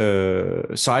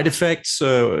side effects,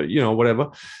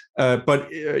 whatever. But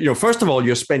first of all,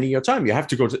 you're spending your time. You have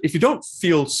to go to. If you don't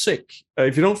feel sick,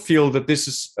 if you don't feel that this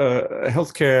is a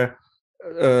healthcare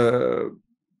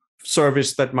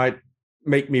service that might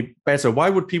make me better, why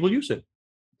would people use it?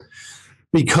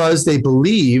 Because they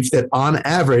believe that on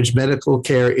average, medical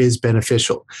care is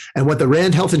beneficial. And what the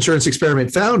Rand Health Insurance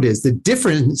Experiment found is the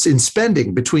difference in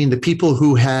spending between the people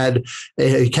who had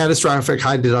a catastrophic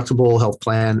high deductible health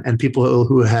plan and people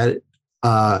who had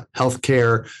health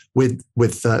care that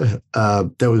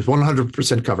was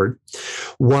 100% covered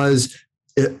was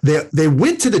they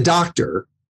went to the doctor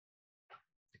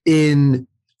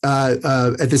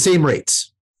at the same rates.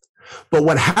 But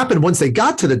what happened once they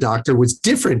got to the doctor was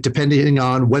different depending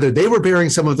on whether they were bearing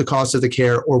some of the cost of the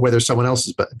care or whether someone else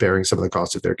is bearing some of the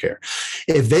cost of their care.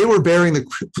 If they were bearing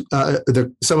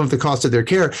some of the cost of their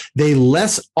care, they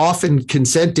less often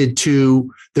consented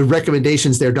to the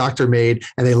recommendations their doctor made,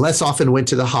 and they less often went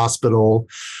to the hospital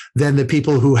than the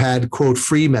people who had, quote,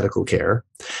 free medical care.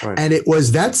 Right. And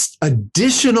that's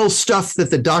additional stuff that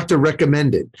the doctor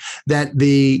recommended that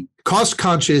the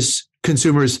cost-conscious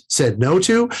consumers said no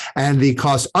to, and the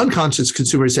cost unconscious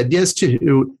consumers said yes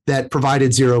to, that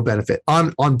provided zero benefit.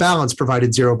 On balance,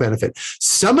 provided zero benefit.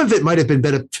 Some of it might have been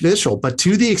beneficial, but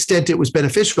to the extent it was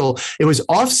beneficial, it was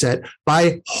offset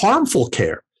by harmful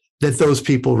care that those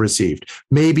people received.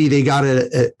 Maybe they got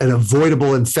an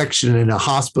avoidable infection in a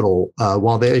hospital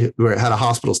while they had a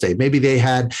hospital stay. Maybe they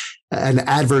had an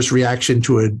adverse reaction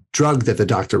to a drug that the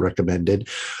doctor recommended.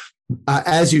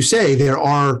 As you say, there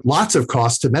are lots of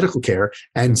costs to medical care,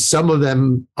 and some of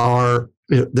them are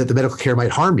that the medical care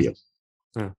might harm you.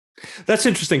 Yeah. That's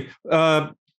interesting.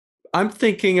 I'm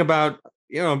thinking about,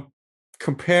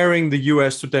 comparing the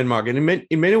US to Denmark. And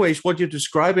in many ways, what you're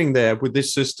describing there with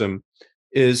this system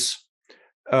is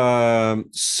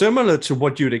similar to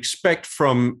what you'd expect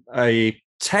from a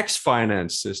tax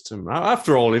finance system.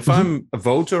 After all, if I'm a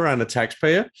voter and a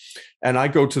taxpayer and I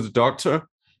go to the doctor,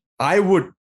 I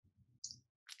would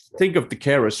think of the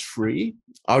care as free.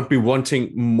 I would be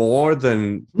wanting more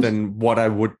than what I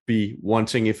would be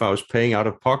wanting if I was paying out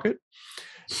of pocket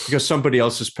because somebody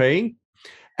else is paying.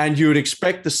 And you would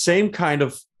expect the same kind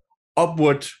of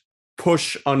upward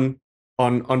push on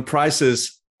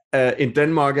prices in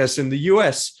Denmark as in the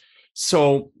US.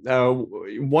 So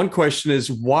one question is,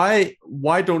 why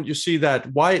don't you see that?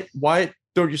 Why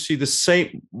don't you see the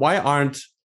same? Why aren't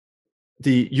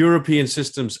the European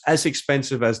systems as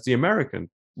expensive as the American?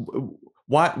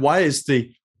 Why is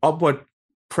the upward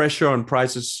pressure on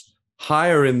prices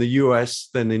higher in the US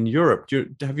than in Europe?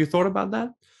 Have you thought about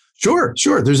that? Sure.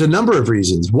 There's a number of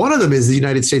reasons. One of them is the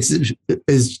United States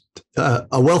is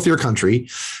a wealthier country.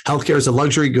 Healthcare is a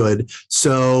luxury good.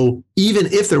 So even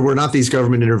if there were not these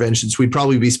government interventions, we'd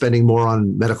probably be spending more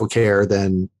on medical care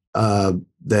than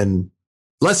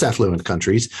less affluent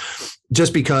countries,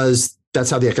 just because that's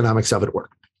how the economics of it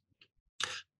work.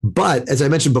 But as I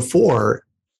mentioned before,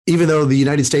 even though the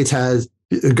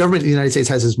government in the United States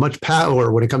has as much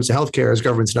power when it comes to healthcare as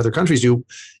governments in other countries do,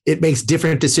 it makes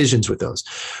different decisions with those,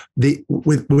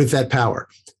 with that power.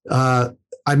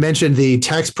 I mentioned the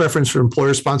tax preference for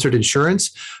employer-sponsored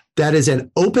insurance. That is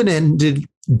an open-ended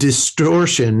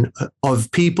distortion of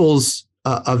people's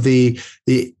of the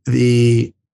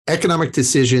economic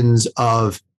decisions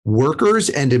of workers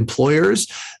and employers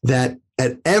that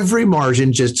at every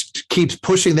margin just keeps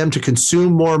pushing them to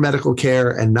consume more medical care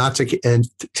and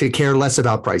to care less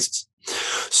about prices.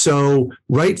 So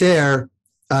right there,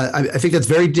 I think that's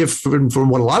very different from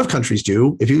what a lot of countries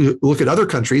do. If you look at other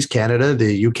countries, Canada,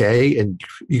 the UK, and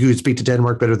you could speak to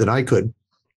Denmark better than I could,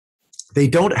 they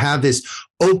don't have this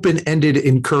open-ended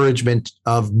encouragement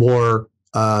of more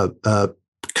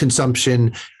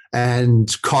consumption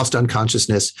and cost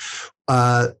unconsciousness.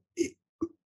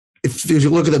 If you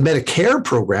look at the Medicare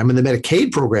program and the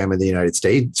Medicaid program in the United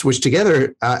States, which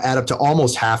together add up to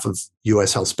almost half of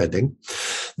U.S. health spending,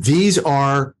 these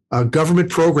are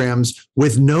government programs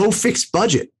with no fixed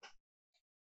budget.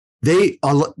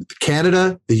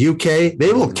 Canada, the UK,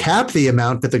 they will cap the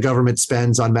amount that the government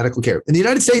spends on medical care. In the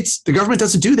United States, the government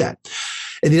doesn't do that.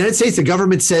 In the United States, the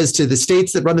government says to the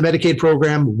states that run the Medicaid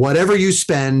program, whatever you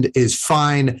spend is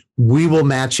fine. We will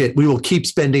match it. We will keep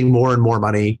spending more and more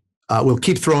money. We'll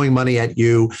keep throwing money at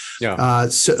you. Yeah.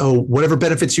 So whatever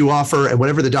benefits you offer and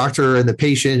whatever the doctor and the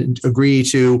patient agree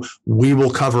to, we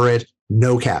will cover it.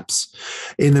 No caps.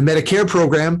 In the Medicare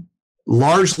program,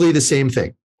 largely the same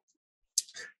thing.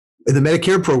 In the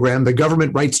Medicare program, the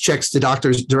government writes checks to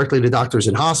doctors, directly to doctors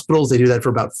in hospitals. They do that for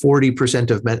about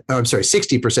 60% of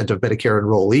Medicare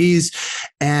enrollees.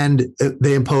 And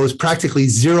they impose practically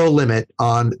zero limit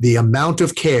on the amount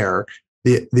of care,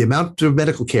 the amount of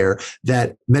medical care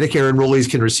that Medicare enrollees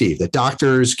can receive, that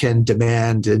doctors can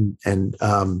demand and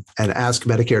ask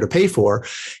Medicare to pay for.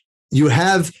 You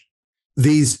have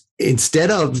these, instead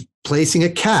of placing a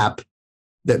cap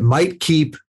that might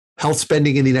keep health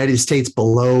spending in the United States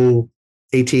below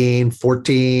 18,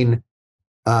 14,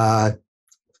 12%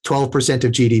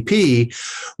 of GDP,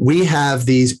 we have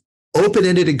these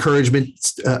open-ended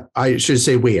encouragements. I should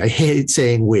say we. I hate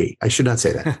saying we. I should not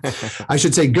say that. I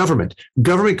should say government.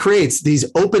 Government creates these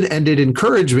open-ended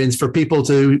encouragements for people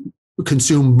to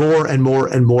consume more and more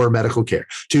and more medical care,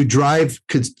 to drive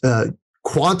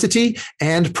quantity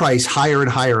and price higher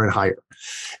and higher and higher.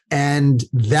 And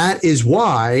that is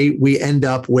why we end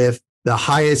up with the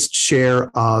highest share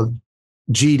of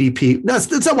GDP. That's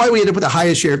not why we end up with the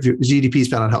highest share of GDP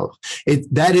spent on health.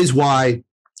 That is why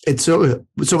it's so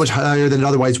much higher than it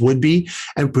otherwise would be.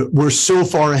 And we're so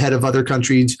far ahead of other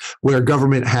countries where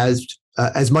government has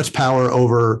as much power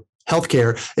over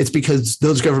healthcare. It's because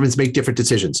those governments make different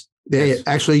decisions. They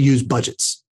actually use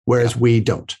budgets, whereas we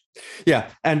don't. Yeah.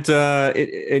 And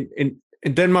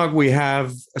in Denmark, we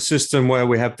have a system where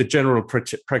we have the general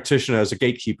practitioner as a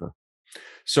gatekeeper.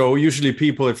 So usually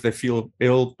people, if they feel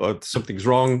ill or something's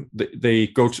wrong, they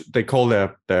call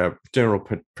their general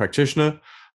practitioner.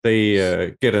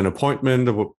 They get an appointment,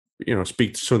 or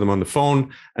speak to them on the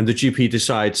phone, and the GP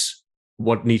decides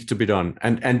what needs to be done.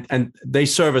 And they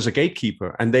serve as a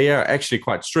gatekeeper, and they are actually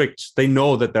quite strict. They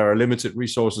know that there are limited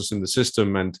resources in the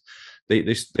system, and they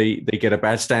get a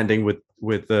bad standing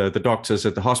with the doctors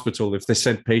at the hospital if they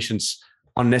send patients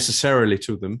unnecessarily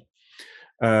to them.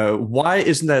 Why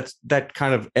isn't that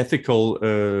kind of ethical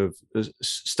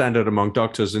standard among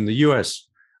doctors in the US?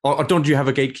 Or don't you have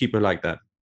a gatekeeper like that?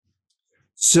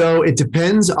 So it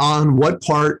depends on what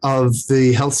part of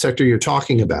the health sector you're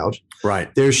talking about.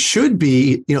 Right. There should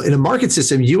be, in a market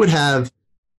system, you would have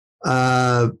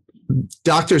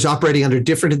doctors operating under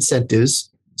different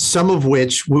incentives, some of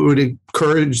which would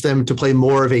encourage them to play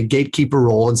more of a gatekeeper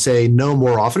role and say no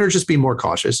more often, or just be more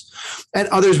cautious. And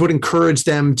others would encourage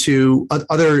them to,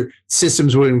 other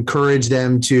systems would encourage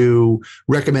them to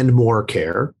recommend more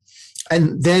care.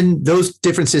 And then those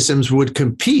different systems would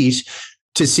compete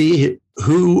to see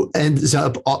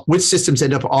which systems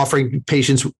end up offering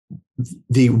patients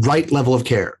the right level of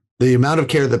care, the amount of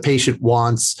care the patient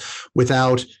wants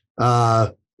without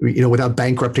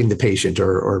bankrupting the patient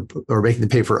or making them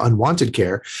pay for unwanted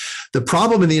care. The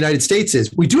problem in the United States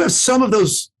is we do have some of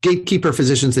those gatekeeper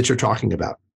physicians that you're talking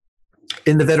about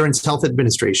in the Veterans Health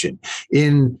Administration,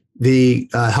 in the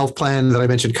health plan that I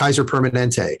mentioned, Kaiser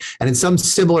Permanente, and in some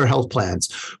similar health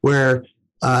plans where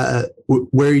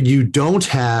you don't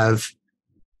have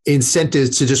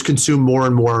incentives to just consume more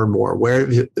and more and more, where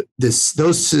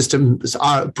those systems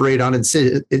operate on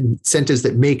incentives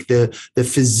that make the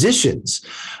physicians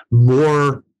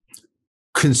more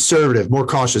conservative, more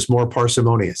cautious, more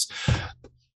parsimonious.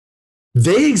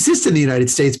 They exist in the United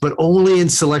States, but only in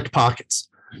select pockets.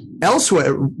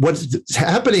 Elsewhere, what's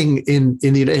happening in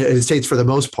the United States for the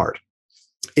most part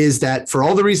is that, for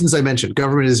all the reasons I mentioned,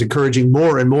 government is encouraging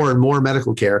more and more and more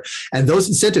medical care, and those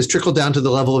incentives trickle down to the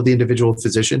level of the individual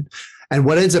physician. And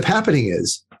what ends up happening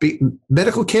is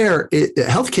medical care,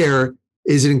 healthcare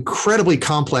is an incredibly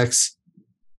complex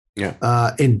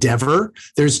endeavor.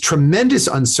 There's tremendous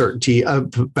uncertainty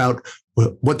about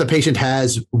what the patient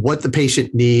has, what the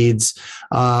patient needs,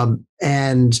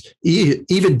 and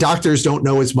even doctors don't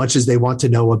know as much as they want to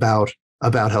know about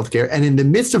healthcare. And in the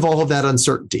midst of all of that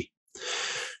uncertainty,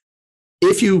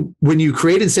 when you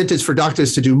create incentives for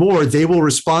doctors to do more, they will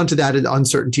respond to that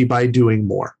uncertainty by doing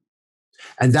more.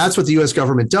 And that's what the US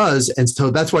government does. And so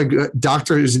that's why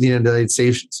doctors in the United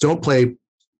States don't play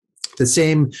the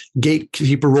same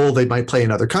gatekeeper role they might play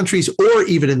in other countries, or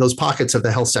even in those pockets of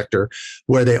the health sector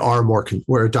where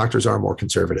where doctors are more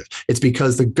conservative. It's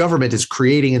because the government is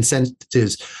creating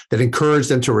incentives that encourage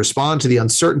them to respond to the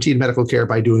uncertainty in medical care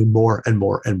by doing more and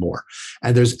more and more.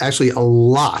 And there's actually a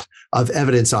lot of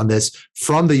evidence on this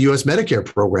from the US Medicare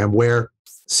program, where,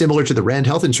 similar to the Rand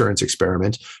health insurance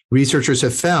experiment, researchers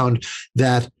have found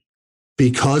that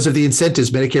because of the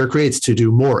incentives Medicare creates to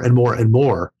do more and more and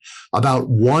more, about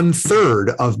 1/3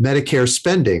 of Medicare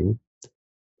spending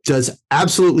does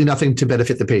absolutely nothing to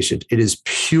benefit the patient. It is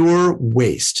pure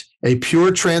waste, a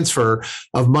pure transfer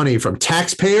of money from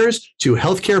taxpayers to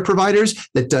healthcare providers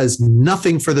that does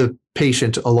nothing for the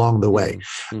patient along the way.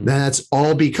 Mm-hmm. That's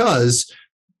all because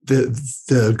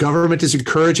the government is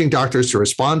encouraging doctors to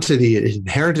respond to the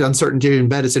inherent uncertainty in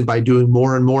medicine by doing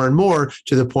more and more and more,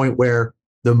 to the point where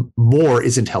the more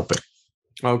isn't helping.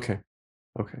 Okay.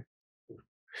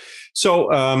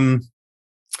 So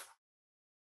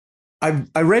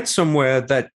I read somewhere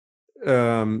that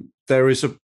there is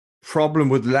a problem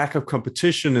with lack of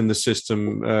competition in the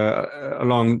system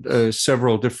along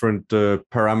several different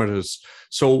parameters.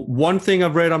 So one thing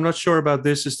I've read, I'm not sure about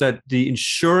this, is that the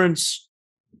insurance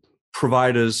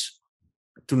providers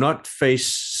do not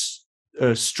face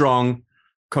strong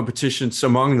competitions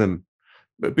among them,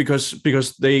 because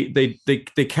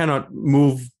they cannot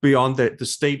move beyond the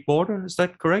state border. Is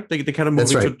that correct? They cannot move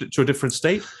to a different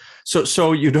state.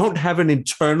 So you don't have an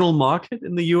internal market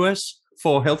in the US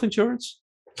for health insurance?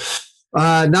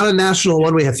 Not a national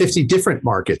one. We have 50 different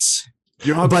markets. Do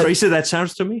you know how crazy that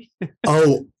sounds to me?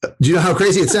 Oh, do you know how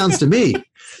crazy it sounds to me?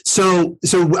 So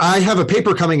I have a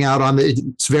paper coming out on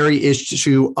this very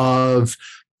issue of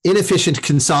inefficient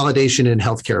consolidation in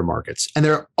healthcare markets. And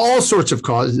there are all sorts of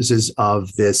causes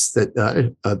of this,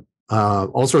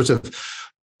 all sorts of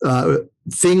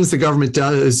things the government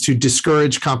does to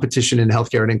discourage competition in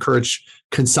healthcare and encourage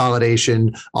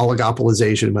consolidation,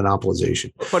 oligopolization,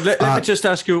 monopolization. But let me just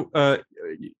ask you,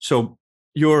 so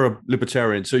you're a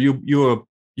libertarian, so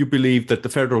you believe that the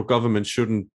federal government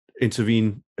shouldn't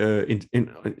intervene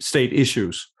in state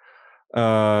issues,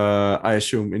 I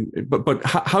assume. But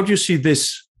how do you see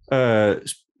this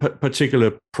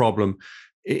particular problem?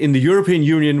 In the European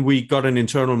Union, we got an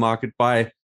internal market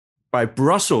by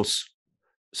Brussels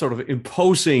sort of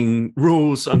imposing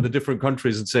rules on the different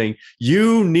countries and saying,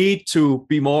 you need to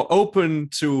be more open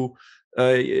to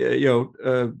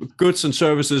goods and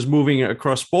services moving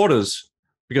across borders,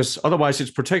 because otherwise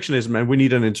it's protectionism and we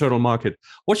need an internal market.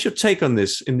 What's your take on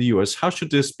this in the US? How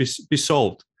should this be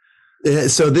solved?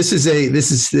 So this is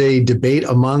a debate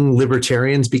among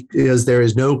libertarians, because there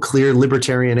is no clear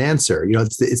libertarian answer.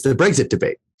 It's the Brexit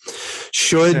debate.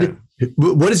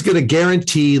 What is going to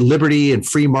guarantee liberty and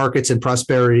free markets and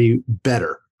prosperity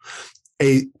better?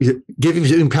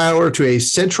 Giving power to a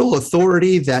central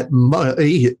authority that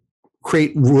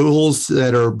create rules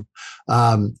that are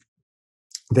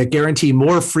that guarantee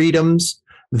more freedoms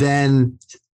than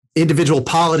individual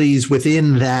polities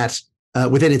within that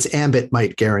within its ambit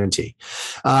might guarantee,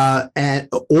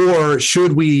 or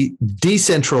should we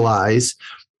decentralize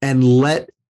and let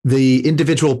the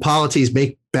individual polities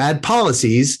make bad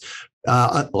policies?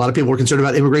 A lot of people were concerned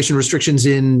about immigration restrictions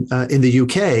in the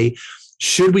UK.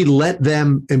 Should we let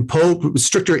them impose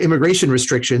stricter immigration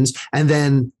restrictions and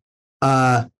then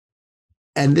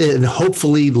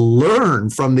hopefully learn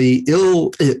from the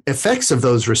ill effects of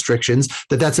those restrictions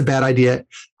that that's a bad idea,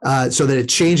 so that it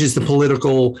changes the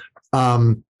political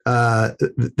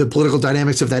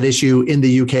dynamics of that issue in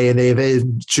the UK, and they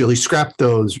eventually scrapped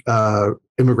those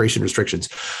immigration restrictions?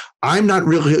 I'm not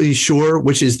really sure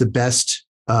which is the best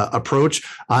approach.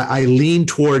 I lean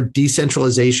toward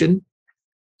decentralization.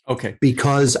 Okay.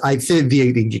 Because I think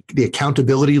the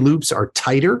accountability loops are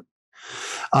tighter.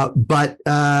 But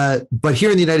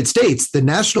here in the United States, the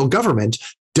national government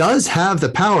does have the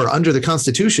power under the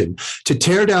Constitution to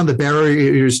tear down the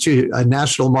barriers to a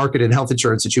national market in health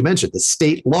insurance that you mentioned, the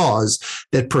state laws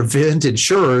that prevent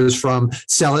insurers from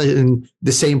selling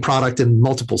the same product in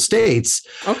multiple states.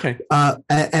 Okay.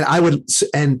 And I would,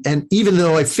 and even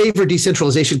though I favor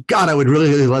decentralization, God, I would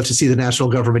really love to see the national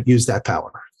government use that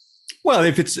power. Well,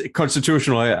 if it's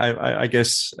constitutional, I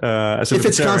guess. If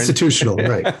it's constitutional,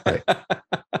 right.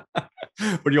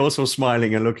 But you're also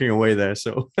smiling and looking away there,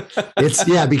 so it's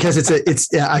because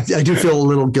I do feel a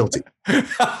little guilty.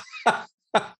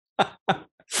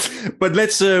 But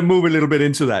let's move a little bit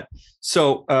into that.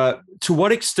 So, to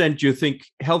what extent do you think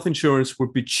health insurance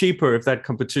would be cheaper if that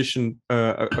competition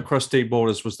across state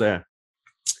borders was there?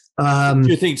 Do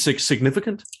you think it's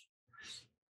significant?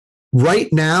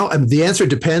 Right now, the answer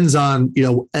depends on,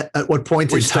 at what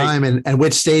point in time and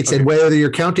which states, and whether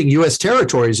you're counting U.S.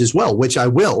 territories as well, which I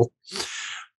will.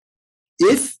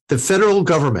 If the federal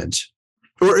government,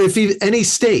 or if any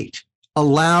state,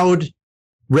 allowed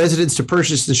residents to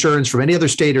purchase insurance from any other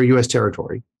state or U.S.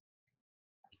 territory,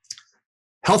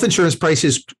 health insurance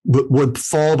prices would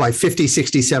fall by 50,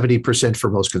 60, 70% for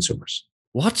most consumers.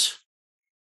 What?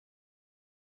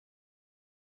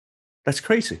 That's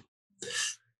crazy.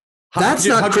 That's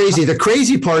not crazy. The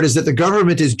crazy part is that the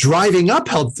government is driving up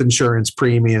health insurance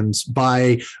premiums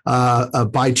by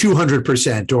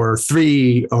 200% or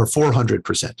 300 or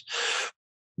 400%.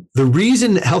 The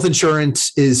reason health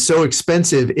insurance is so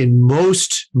expensive in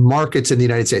most markets in the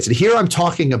United States, and here I'm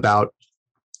talking about,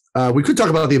 we could talk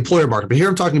about the employer market, but here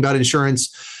I'm talking about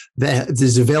insurance that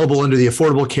is available under the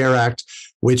Affordable Care Act,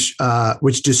 which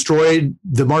destroyed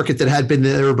the market that had been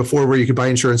there before, where you could buy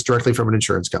insurance directly from an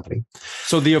insurance company.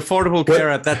 So the Affordable Care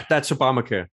Act, that's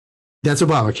Obamacare. That's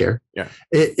Obamacare. Yeah.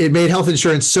 It made health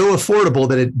insurance so affordable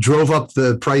that it drove up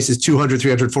the prices 200,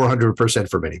 300, 400%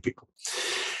 for many people.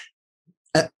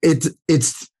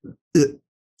 It's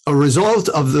a result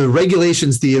of the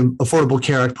regulations the Affordable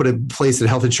Care Act put in place that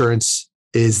health insurance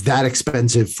is that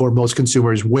expensive for most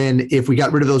consumers, when if we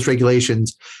got rid of those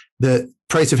regulations, the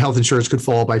price of health insurance could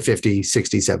fall by 50,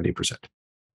 60, 70%.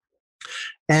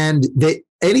 And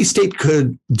any state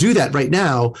could do that right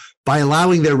now by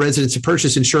allowing their residents to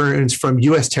purchase insurance from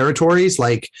U.S. territories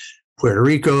like Puerto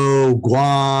Rico,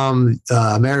 Guam,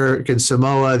 American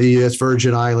Samoa, the U.S.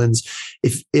 Virgin Islands.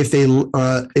 If they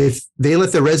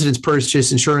let their residents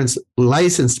purchase insurance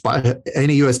licensed by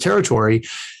any U.S. territory,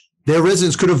 their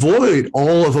residents could avoid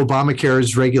all of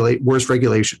Obamacare's worst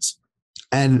regulations,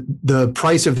 and the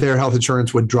price of their health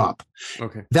insurance would drop.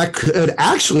 Okay. That could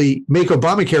actually make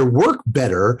Obamacare work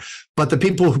better, but the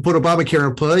people who put Obamacare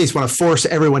in place want to force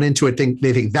everyone into it.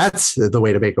 They think that's the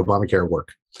way to make Obamacare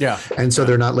work. Yeah. And so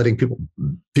they're not letting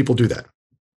people do that.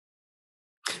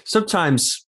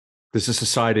 Sometimes, this is a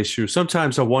side issue,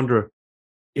 sometimes I wonder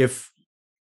if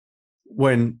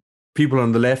when people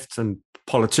on the left and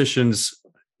politicians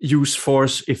use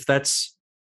force, if that's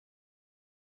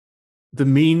the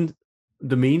means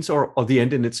or the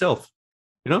end in itself,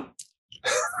 you know?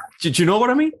 Did you know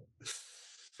what I mean?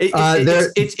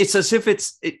 It's as if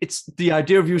it's the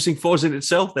idea of using force in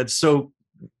itself that's so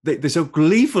they so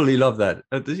gleefully love that.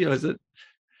 You know, is it?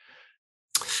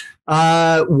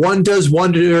 One does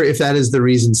wonder if that is the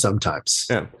reason sometimes.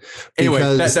 Yeah. Anyway,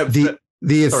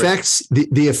 the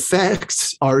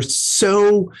effects are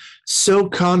so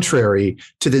contrary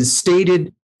to the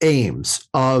stated aims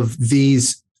of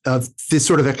this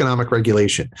sort of economic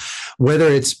regulation, whether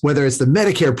it's the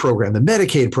Medicare program, the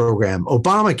Medicaid program,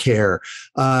 Obamacare,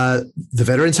 the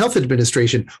Veterans Health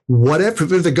Administration,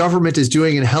 whatever the government is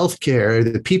doing in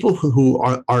healthcare, the people who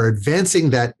are advancing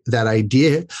that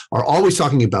idea are always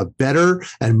talking about better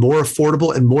and more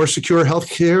affordable and more secure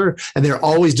healthcare, and they're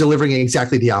always delivering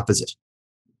exactly the opposite.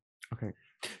 Okay.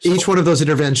 Each one of those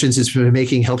interventions is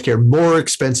making healthcare more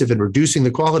expensive and reducing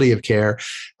the quality of care.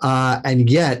 And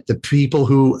yet the people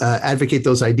who advocate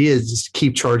those ideas just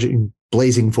keep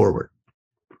blazing forward.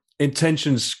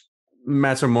 Intentions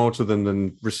matter more to them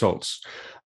than results.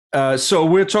 So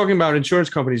we're talking about insurance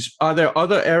companies. Are there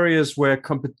other areas where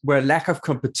lack of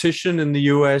competition in the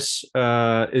US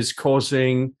is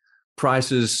causing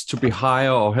prices to be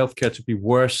higher or healthcare to be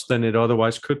worse than it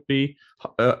otherwise could be?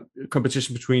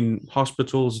 Competition between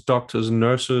hospitals, doctors, and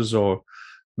nurses, or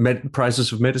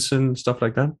prices of medicine, stuff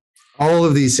like that? All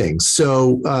of these things.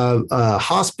 So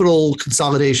hospital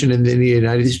consolidation in the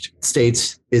United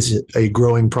States is a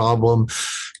growing problem.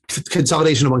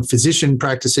 Consolidation among physician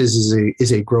practices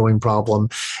is a growing problem.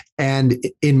 And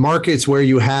in markets where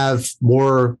you have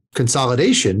more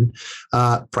consolidation,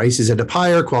 prices end up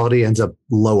higher, quality ends up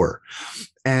lower.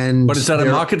 But is that a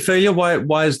market failure?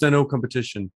 Why is there no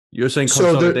competition? You're saying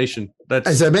consolidation.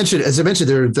 As I mentioned, there's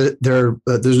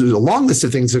a long list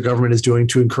of things the government is doing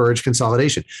to encourage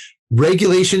consolidation.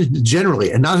 Regulation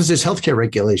generally, and not just healthcare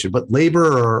regulation, but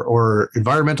labor or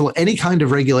environmental, any kind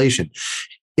of regulation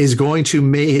is going to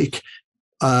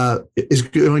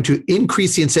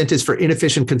increase the incentives for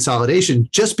inefficient consolidation,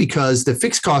 just because the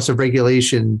fixed costs of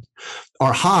regulation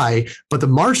are high, but the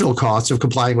marginal cost of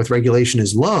complying with regulation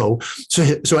is low.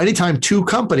 So anytime two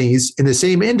companies in the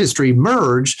same industry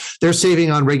merge, they're saving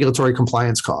on regulatory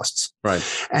compliance costs. Right.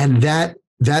 And that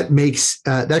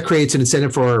creates an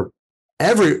incentive for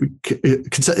every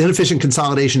inefficient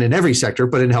consolidation in every sector,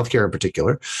 but in healthcare in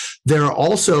particular. There are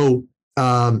also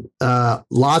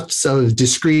lots of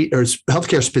discrete or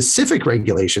healthcare specific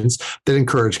regulations that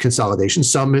encourage consolidation,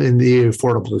 some in the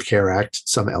Affordable Care Act,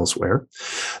 some elsewhere.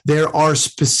 There are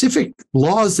specific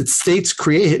laws that states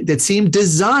create that seem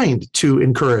designed to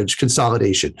encourage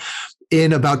consolidation.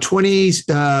 In about 20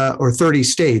 or 30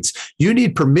 states, you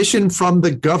need permission from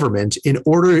the government in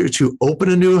order to open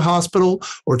a new hospital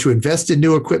or to invest in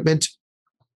new equipment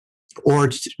or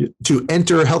to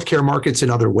enter healthcare markets in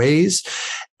other ways.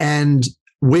 And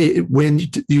when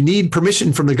you need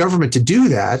permission from the government to do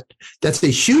that, that's a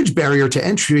huge barrier to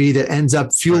entry that ends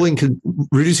up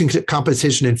reducing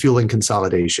competition and fueling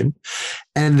consolidation.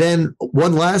 And then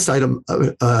one last item,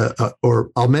 or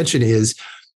I'll mention, is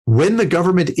when the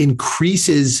government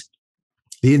increases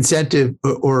the incentive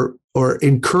or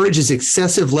encourages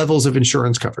excessive levels of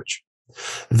insurance coverage,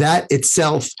 that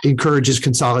itself encourages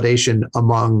consolidation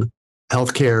among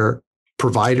healthcare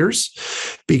providers,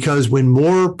 because when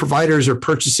more providers are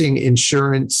purchasing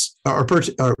insurance, or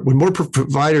when more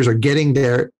providers are getting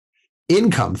their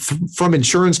income from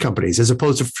insurance companies as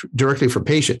opposed to directly from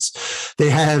patients, they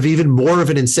have even more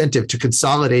of an incentive to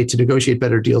consolidate, to negotiate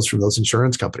better deals from those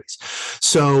insurance companies.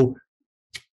 So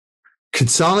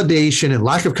consolidation and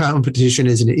lack of competition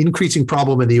is an increasing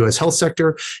problem in the U.S. health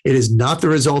sector. It is not the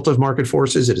result of market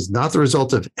forces. It is not the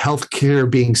result of healthcare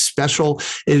being special.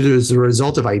 It is the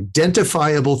result of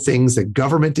identifiable things that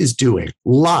government is doing.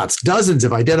 Dozens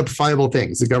of identifiable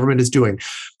things the government is doing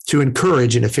to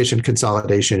encourage an efficient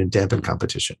consolidation and dampen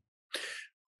competition.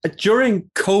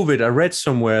 During COVID, I read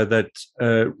somewhere that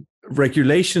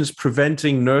regulations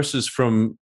preventing nurses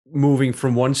from moving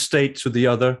from one state to the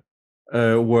other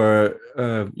were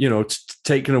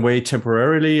taken away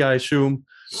temporarily, I assume,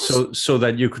 so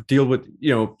that you could deal with,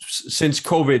 since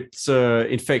COVID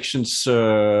infections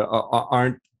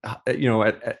aren't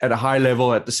at a high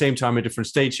level at the same time in different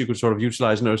states, you could sort of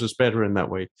utilize nurses better in that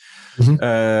way.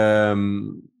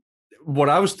 Mm-hmm. What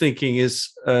I was thinking is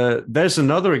there's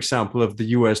another example of the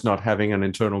US not having an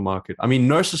internal market. I mean,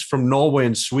 nurses from Norway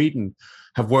and Sweden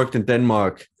have worked in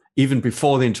Denmark even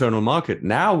before the internal market.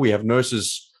 Now we have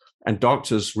nurses and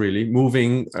doctors really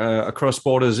moving across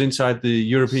borders inside the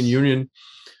European Union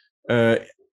at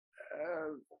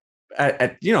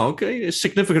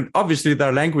significant. Obviously, there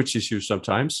are language issues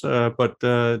sometimes, but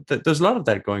there's a lot of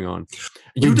that going on.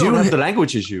 You don't have the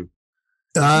language issue.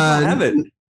 You don't have it.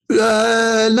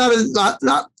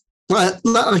 Not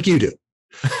like you do.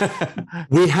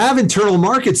 We have internal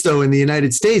markets, though, in the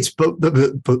United States, but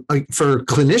for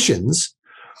clinicians,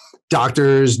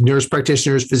 doctors, nurse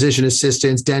practitioners, physician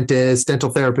assistants, dentists, dental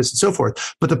therapists, and so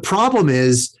forth. But the problem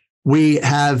is we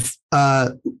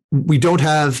don't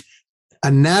have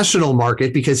a national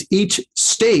market because each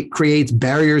state creates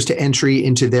barriers to entry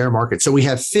into their market. So we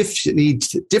have 50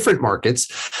 different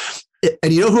markets.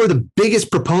 And you know who are the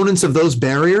biggest proponents of those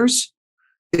barriers?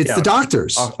 It's the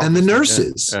doctors and the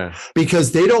nurses,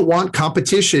 because they don't want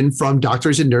competition from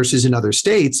doctors and nurses in other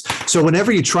states. So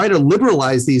whenever you try to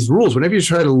liberalize these rules, whenever you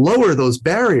try to lower those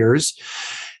barriers,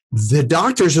 the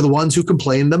doctors are the ones who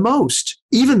complain the most,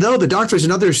 even though the doctors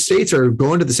in other states are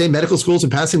going to the same medical schools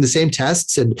and passing the same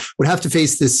tests and would have to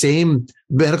face the same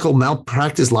medical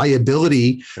malpractice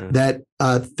liability that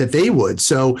they would.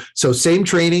 So same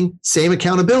training, same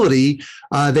accountability.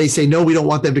 They say, no, we don't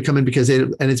want them to come in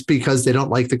and it's because they don't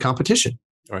like the competition.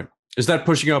 All right. Is that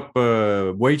pushing up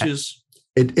wages?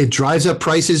 It drives up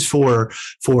prices for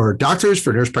doctors,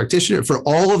 for nurse practitioners, for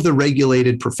all of the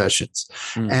regulated professions.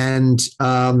 And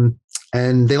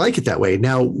they like it that way.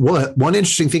 Now, one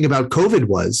interesting thing about COVID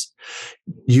was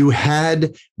you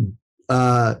had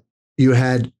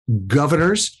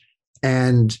governors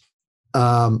and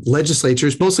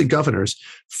legislatures, mostly governors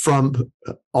from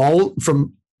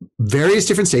various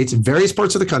different states in various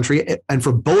parts of the country, and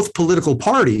from both political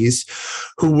parties,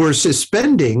 who were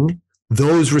suspending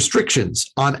those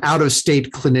restrictions on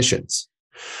out-of-state clinicians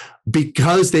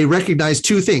because they recognize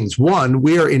two things. One,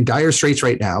 we are in dire straits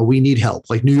right now. We need help.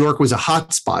 Like New York was a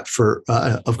hot spot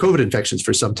of COVID infections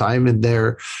for some time, and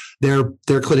their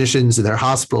clinicians and their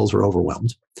hospitals were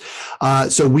overwhelmed.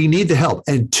 So we need the help.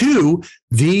 And two,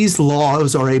 these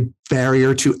laws are a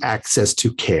barrier to access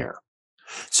to care.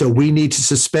 So we need to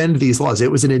suspend these laws.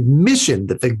 It was an admission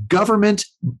that the government,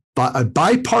 a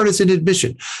bipartisan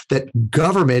admission, that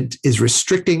government is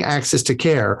restricting access to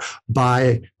care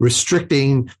by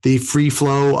restricting the free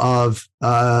flow of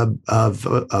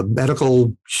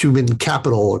medical human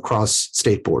capital across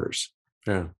state borders.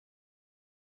 Yeah,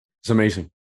 it's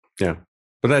amazing. Yeah,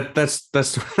 but that's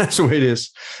the way it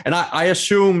is, and I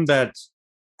assume that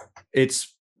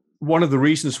it's one of the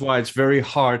reasons why it's very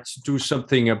hard to do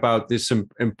something about this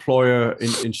employer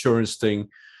insurance thing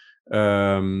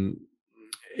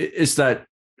is that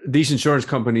these insurance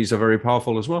companies are very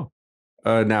powerful as well.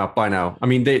 By now, I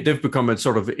mean, they've become a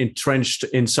sort of entrenched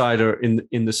insider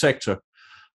in the sector.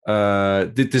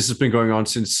 This has been going on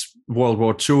since World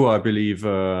War II, I believe.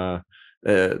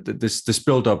 This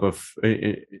buildup of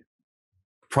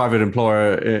private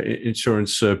employer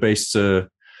insurance based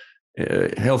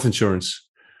health insurance.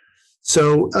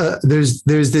 So there's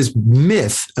this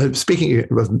myth.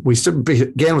 We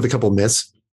began with a couple of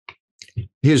myths.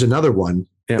 here's another one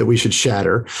that we should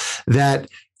shatter, that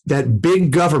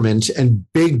big government and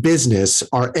big business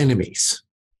are enemies,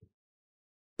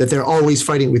 that they're always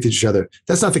fighting with each other.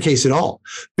 That's not the case at all.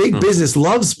 Big business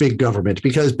loves big government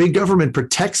because big government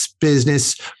protects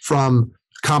business from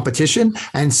competition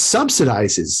and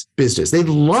subsidizes business. They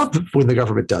love when the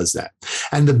government does that.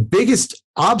 And the biggest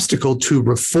obstacle to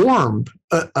reform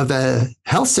of the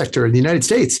health sector in the United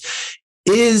States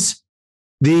is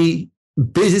the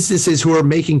businesses who are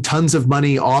making tons of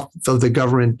money off of the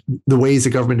government, the ways the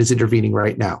government is intervening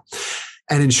right now.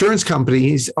 And insurance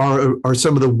companies are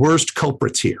some of the worst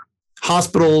culprits here.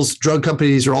 Hospitals, drug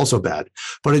companies are also bad,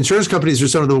 but insurance companies are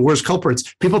some of the worst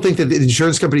culprits. People think that the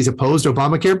insurance companies opposed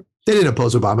Obamacare. They didn't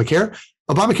oppose Obamacare.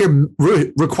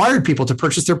 Obamacare required people to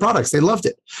purchase their products. They loved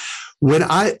it. When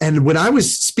I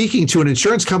was speaking to an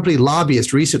insurance company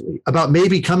lobbyist recently about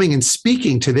maybe coming and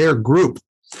speaking to their group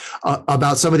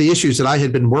about some of the issues that I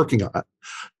had been working on,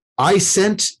 I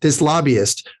sent this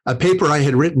lobbyist a paper I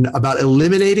had written about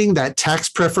eliminating that tax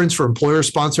preference for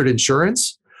employer-sponsored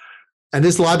insurance. And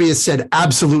this lobbyist said,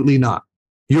 absolutely not.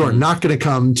 You are not going to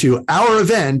come to our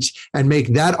event and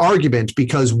make that argument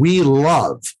because we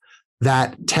love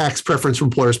that tax preference for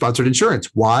employer-sponsored insurance.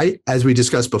 Why? As we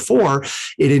discussed before,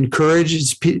 it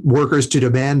encourages workers to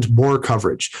demand more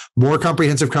coverage. More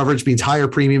comprehensive coverage means higher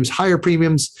premiums. Higher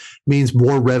premiums means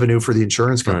more revenue for the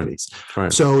insurance companies.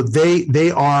 Right. So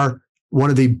they are one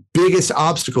of the biggest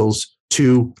obstacles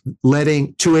to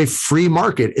a free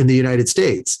market in the United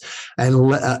States,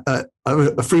 and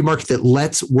a free market that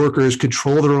lets workers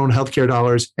control their own healthcare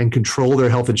dollars and control their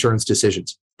health insurance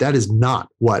decisions. That is not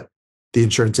what the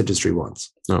insurance industry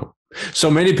wants. No. So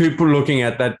many people looking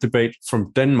at that debate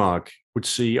from Denmark would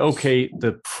see, okay,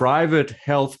 the private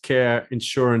healthcare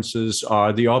insurances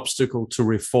are the obstacle to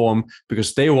reform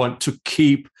because they want to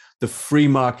keep the free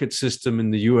market system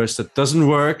in the US that doesn't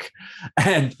work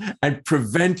and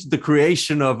prevent the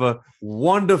creation of a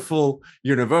wonderful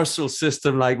universal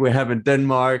system like we have in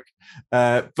Denmark.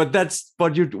 But that's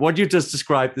what you just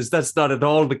described is that's not at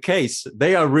all the case.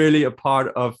 They are really a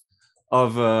part of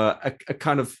a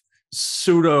kind of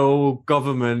pseudo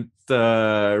government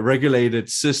regulated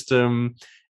system,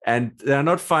 and they're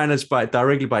not financed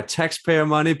directly by taxpayer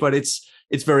money, but it's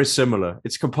very similar.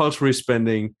 It's compulsory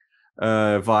spending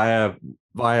via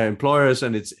employers,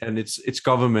 and it's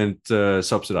government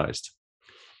subsidized.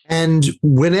 And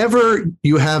whenever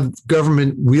you have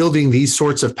government wielding these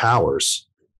sorts of powers,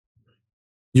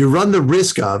 you run the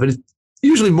risk of, and it's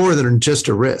usually more than just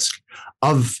a risk,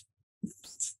 of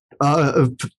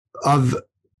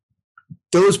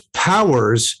those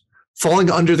powers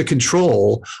falling under the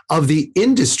control of the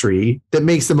industry that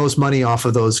makes the most money off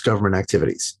of those government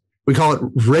activities. We call it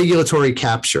regulatory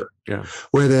capture,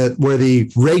 where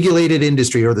the regulated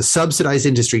industry or the subsidized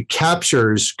industry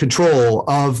captures control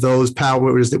of those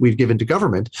powers that we've given to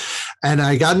government. And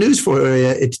I got news for you.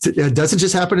 It doesn't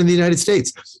just happen in the United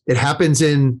States. It happens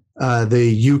in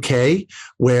the UK,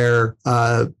 where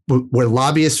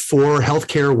lobbyists for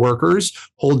healthcare workers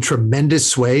hold tremendous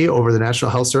sway over the National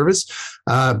Health Service.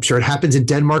 I'm sure it happens in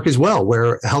Denmark as well,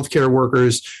 where healthcare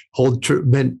workers hold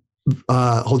tremendous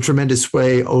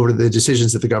sway over the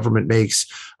decisions that the government makes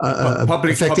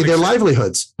affecting their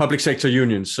livelihoods. Public sector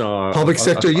unions. Public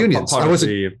sector unions. I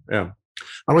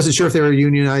wasn't sure if they were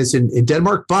unionized in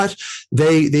Denmark, but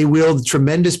they wield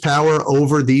tremendous power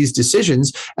over these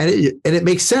decisions, and it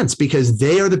makes sense because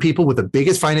they are the people with the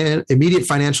biggest immediate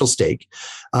financial stake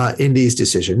in these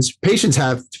decisions. Patients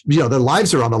have, their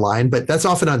lives are on the line, but that's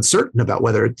often uncertain about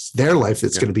whether it's their life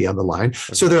that's going to be on the line.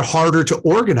 So they're harder to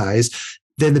organize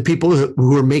than the people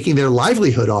who are making their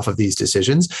livelihood off of these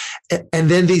decisions.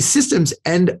 And then these systems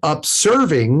end up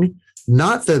serving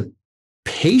not the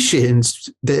patients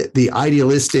that the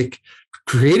idealistic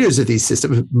creators of these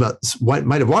systems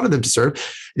might have wanted them to serve.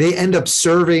 They end up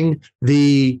serving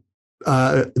the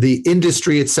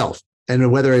industry itself.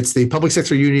 And whether it's the public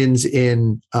sector unions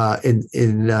in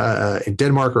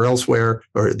Denmark or elsewhere,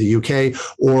 or the UK,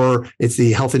 or it's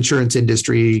the health insurance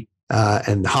industry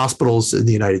and hospitals in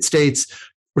the United States,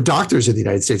 or doctors in the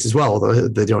United States as well, although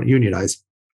they don't unionize,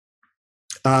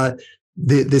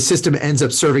 the system ends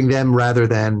up serving them rather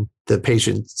than the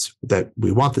patients that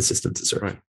we want the system to serve.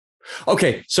 Right.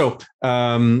 Okay, so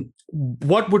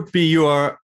what would be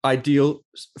your ideal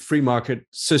free market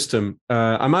system?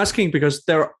 I'm asking because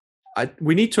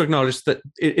we need to acknowledge that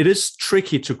it is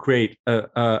tricky to create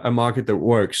a market that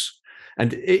works,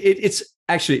 and it's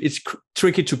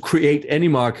tricky to create any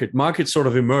market. Markets sort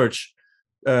of emerge,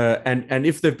 and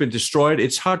if they've been destroyed,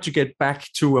 it's hard to get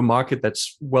back to a market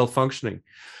that's well functioning.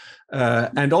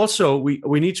 And also,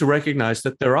 we need to recognize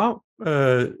that there are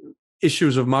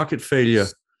issues of market failure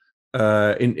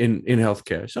in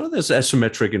healthcare. So there's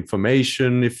asymmetric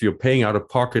information. If you're paying out of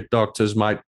pocket, doctors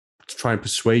might try and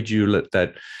persuade you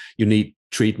that you need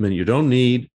treatment you don't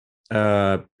need.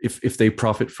 If they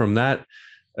profit from that,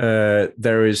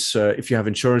 there is if you have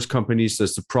insurance companies,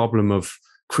 there's the problem of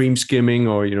cream skimming,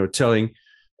 or telling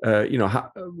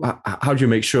how do you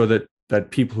make sure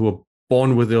that people who are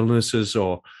born with illnesses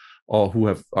or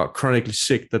who are chronically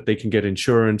sick, that they can get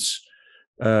insurance,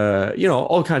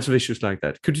 all kinds of issues like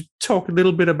that. Could you talk a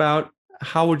little bit about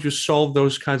how would you solve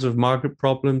those kinds of market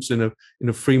problems in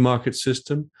a free market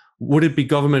system? Would it be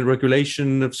government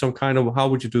regulation of some kind, of how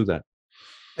would you do that?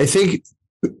 I think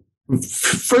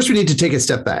first we need to take a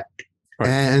step back, right,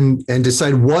 and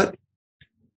decide what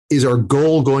is our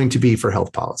goal going to be for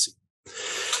health policy.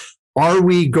 Are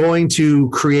we going to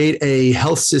create a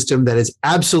health system that is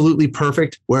absolutely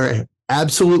perfect, where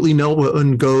absolutely no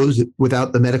one goes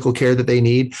without the medical care that they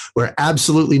need, where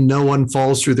absolutely no one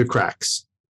falls through the cracks?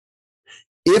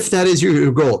 If that is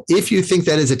your goal, if you think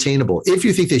that is attainable, if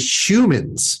you think that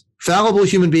humans, fallible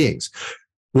human beings,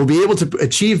 will be able to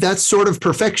achieve that sort of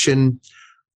perfection,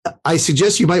 I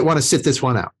suggest you might want to sit this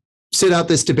one out. Sit out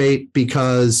this debate,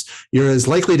 because you're as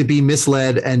likely to be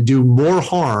misled and do more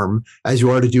harm as you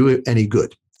are to do any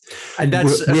good. And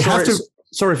that's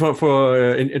sorry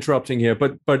for interrupting here,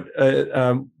 but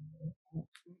the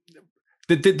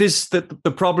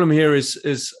problem here is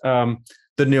the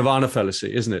nirvana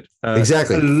fallacy, isn't it?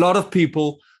 Exactly. A lot of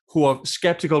people who are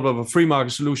skeptical of a free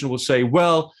market solution will say,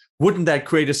 well, wouldn't that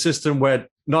create a system where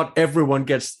not everyone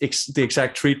gets the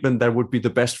exact treatment that would be the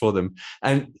best for them?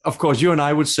 And of course, you and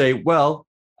I would say, well,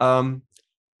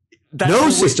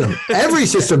 system. Every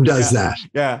system does that.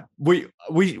 Yeah,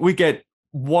 we get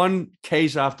one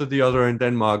case after the other in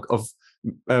Denmark of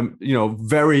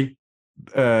very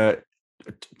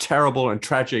terrible and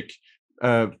tragic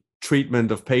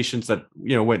treatment of patients that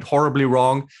went horribly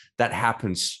wrong. That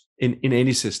happens in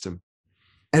any system.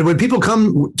 And when people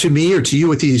come to me or to you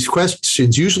with these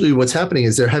questions, usually what's happening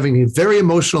is they're having a very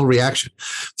emotional reaction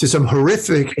to some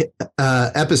horrific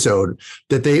episode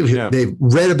that they've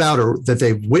read about or that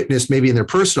they've witnessed maybe in their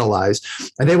personal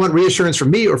lives. And they want reassurance from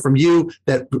me or from you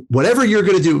that whatever you're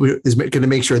going to do is going to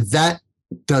make sure that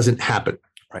doesn't happen.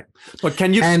 Right. But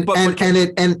can you?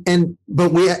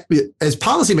 But we, as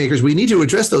policymakers, we need to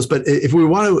address those. But if we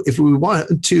want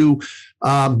to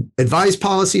advise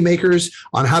policymakers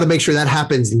on how to make sure that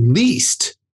happens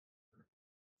least,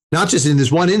 not just in this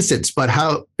one instance, but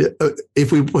how,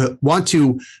 if we want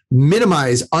to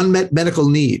minimize unmet medical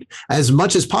need as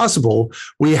much as possible,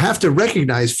 we have to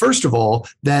recognize, first of all,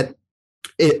 that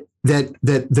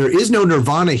there is no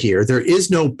nirvana here. There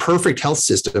is no perfect health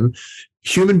system.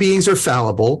 Human beings are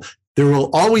fallible. There will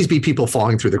always be people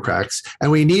falling through the cracks, and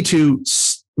we need to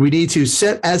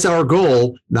set as our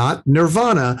goal not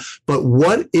nirvana, but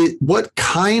what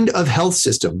kind of health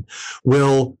system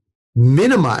will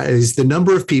minimize the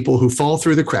number of people who fall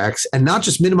through the cracks, and not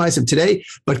just minimize them today,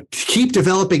 but keep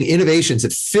developing innovations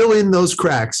that fill in those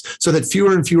cracks so that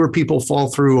fewer and fewer people fall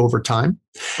through over time.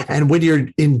 Okay. And when you're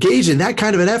engaged in that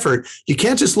kind of an effort, you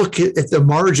can't just look at the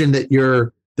margin that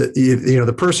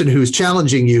the person who's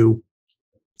challenging you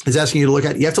is asking you to look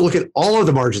at. You have to look at all of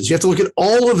the margins. You have to look at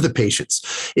all of the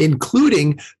patients,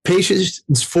 including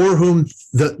patients for whom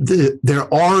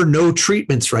there are no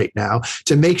treatments right now,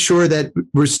 to make sure that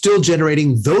we're still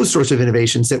generating those sorts of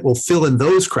innovations that will fill in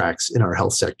those cracks in our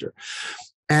health sector.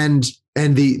 And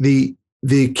the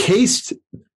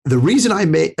reason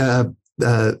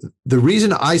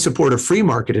I support a free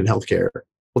market in healthcare,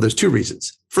 well, there's two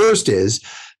reasons. First is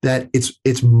that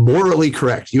it's morally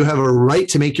correct. You have a right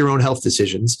to make your own health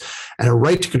decisions, and a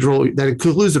right to control, that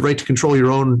includes the right to control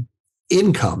your own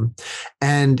income,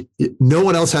 and no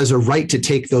one else has a right to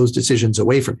take those decisions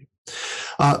away from you.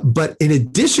 But in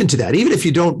addition to that, even if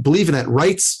you don't believe in that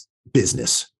rights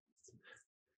business,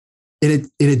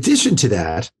 in addition to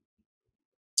that,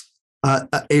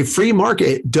 a free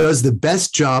market does the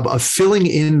best job of filling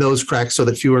in those cracks so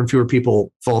that fewer and fewer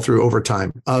people fall through over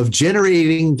time, of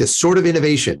generating the sort of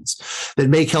innovations that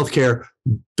make healthcare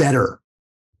better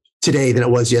today than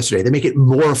it was yesterday. They make it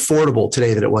more affordable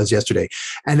today than it was yesterday,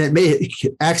 and that make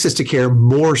access to care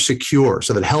more secure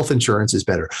so that health insurance is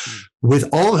better. With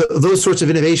all those sorts of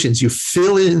innovations, you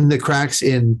fill in the cracks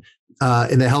in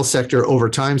the health sector over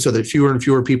time so that fewer and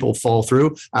fewer people fall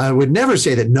through. I would never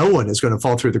say that no one is going to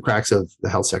fall through the cracks of the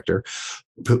health sector,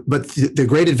 the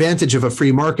great advantage of a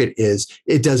free market is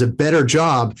it does a better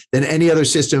job than any other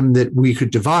system that we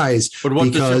could devise.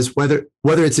 Because whether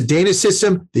it's a Danish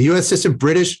system, the U.S. system,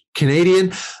 British,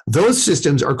 Canadian, those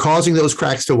systems are causing those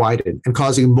cracks to widen and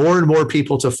causing more and more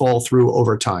people to fall through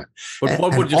over time. But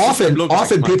what would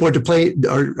often people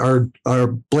are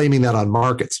blaming that on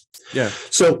markets. Yeah.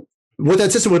 So what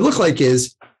that system would look like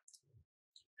is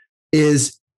you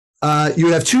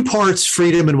would have two parts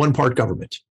freedom and one part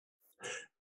government.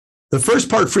 The first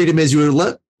part freedom is you would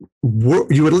let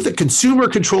the consumer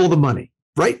control the money.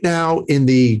 Right now, in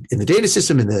the data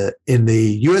system, in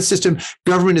the U.S. system,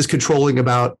 government is controlling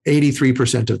about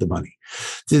 83% of the money.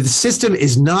 The system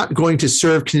is not going to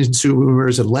serve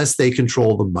consumers unless they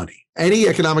control the money. Any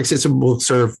economic system will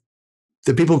serve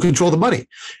the people who control the money.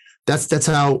 That's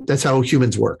how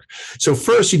humans work. So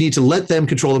first, you need to let them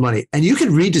control the money, and you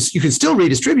can still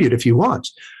redistribute if you want.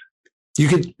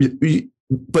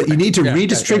 But you need to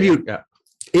redistribute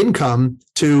income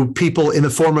to people in the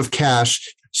form of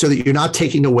cash, so that you're not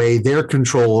taking away their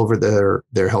control over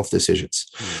their health decisions.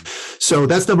 So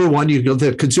that's number one.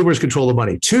 The consumers control the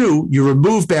money. Two, you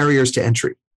remove barriers to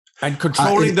entry. And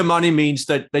controlling the money means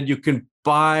that you can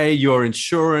buy your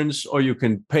insurance or you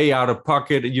can pay out of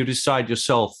pocket, and you decide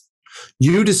yourself.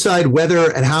 You decide whether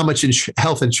and how much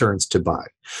health insurance to buy.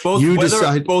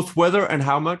 Both whether and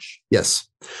how much? Yes.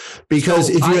 Because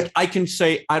I can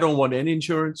say I don't want any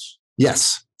insurance.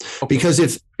 Yes. Okay. Because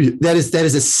if that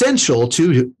is essential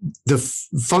to the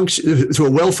function, to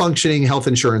a well-functioning health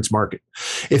insurance market.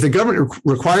 If the government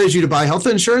requires you to buy health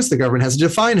insurance, the government has to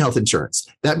define health insurance.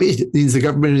 That means the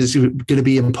government is going to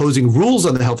be imposing rules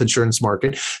on the health insurance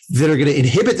market that are going to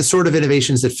inhibit the sort of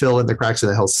innovations that fill in the cracks in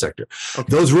the health sector. Okay.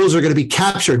 Those rules are going to be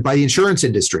captured by the insurance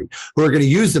industry, who are going to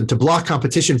use them to block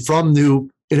competition from new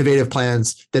innovative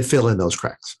plans that fill in those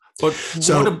cracks. But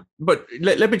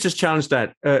let me just challenge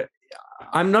that.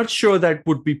 I'm not sure that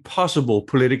would be possible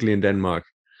politically in Denmark.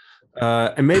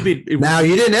 And maybe now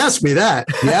you didn't ask me that.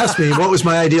 You asked me what was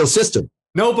my ideal system.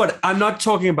 No, but I'm not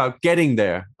talking about getting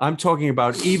there. I'm talking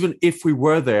about even if we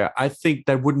were there, I think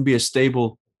that wouldn't be a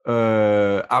stable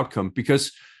outcome,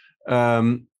 because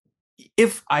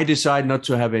if I decide not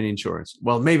to have any insurance,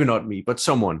 well, maybe not me, but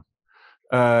someone,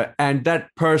 and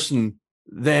that person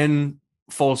then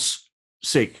falls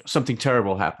sick, something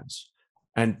terrible happens,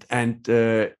 and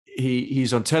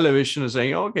he's on television and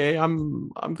saying, "Okay, I'm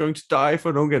going to die if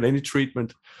I don't get any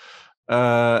treatment."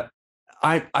 I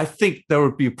think there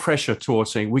would be pressure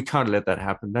towards saying we can't let that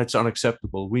happen. That's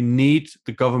unacceptable. We need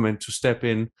the government to step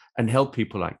in and help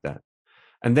people like that.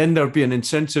 And then there'll be an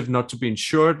incentive not to be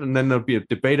insured, and then there'll be a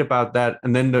debate about that.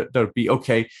 And then there'll be,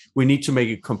 okay, we need to make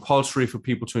it compulsory for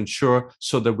people to insure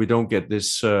so that we don't get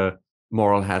this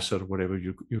moral hazard, or whatever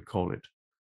you'd call it.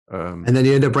 And then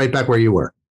you end up right back where you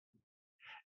were.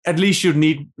 At least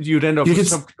you'd end up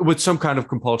with some kind of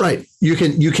compulsion. Right. You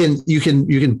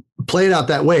can play it out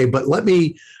that way, but let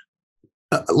me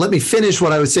finish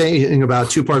what I was saying about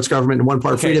two parts government and one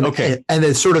part freedom. Okay. And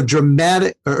the sort of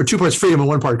dramatic, or two parts freedom and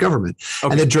one part government,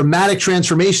 and the dramatic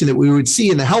transformation that we would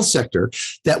see in the health sector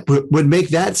that would make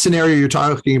that scenario you're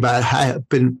talking about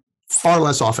happen far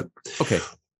less often. Okay.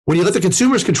 When you let the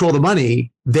consumers control the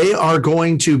money, they are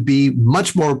going to be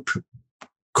much more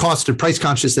cost and price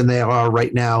conscious than they are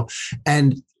right now.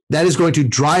 And that is going to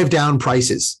drive down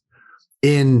prices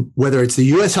in whether it's the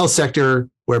U.S. health sector,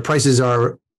 where prices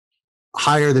are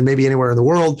higher than maybe anywhere in the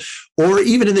world, or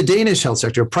even in the Danish health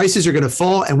sector. Prices are going to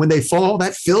fall. And when they fall,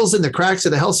 that fills in the cracks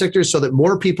of the health sector so that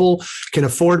more people can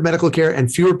afford medical care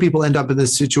and fewer people end up in the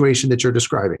situation that you're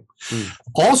describing.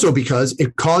 Also because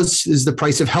it causes the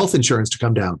price of health insurance to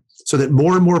come down so that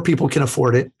more and more people can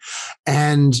afford it,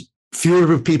 and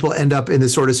fewer people end up in the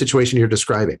sort of situation you're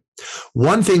describing.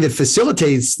 One thing that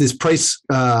facilitates this price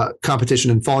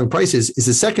competition and falling prices is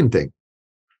the second thing.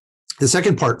 The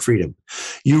second part, freedom.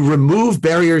 You remove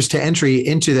barriers to entry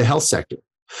into the health sector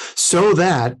so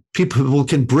that people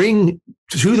can bring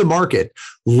to the market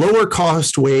lower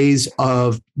cost ways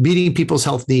of meeting people's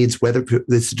health needs, whether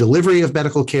it's delivery of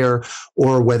medical care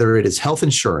or whether it is health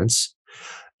insurance.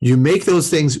 You make those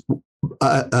things.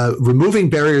 Removing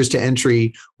barriers to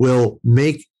entry will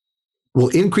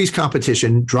increase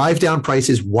competition, drive down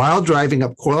prices while driving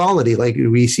up quality, like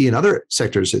we see in other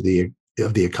sectors of the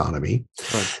economy.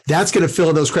 Right. That's going to fill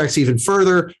in those cracks even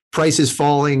further, prices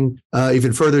falling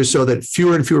even further, so that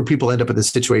fewer and fewer people end up in the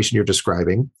situation you're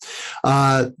describing.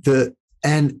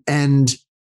 And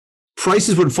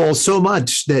prices would fall so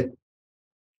much that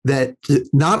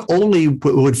not only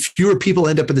would fewer people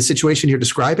end up in the situation you're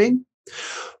describing,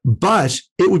 But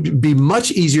it would be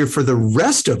much easier for the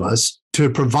rest of us to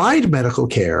provide medical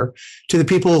care to the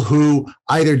people who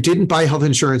either didn't buy health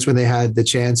insurance when they had the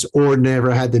chance or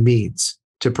never had the means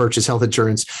to purchase health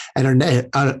insurance and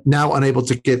are now unable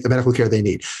to get the medical care they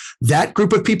need. That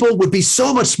group of people would be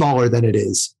so much smaller than it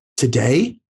is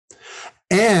today.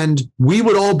 And we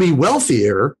would all be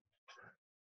wealthier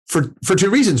for two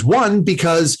reasons. One,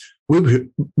 because we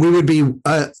would be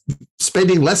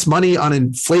spending less money on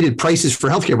inflated prices for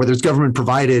healthcare, whether it's government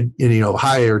provided,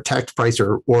 higher tax price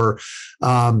or through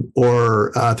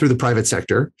the private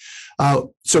sector.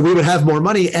 So we would have more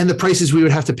money, and the prices we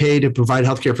would have to pay to provide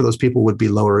healthcare for those people would be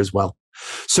lower as well.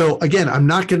 So again, I'm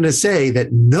not going to say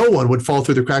that no one would fall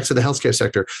through the cracks of the healthcare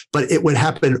sector, but it would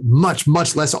happen much,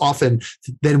 much less often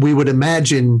than we would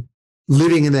imagine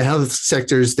living in the health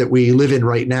sectors that we live in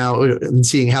right now and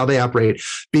seeing how they operate.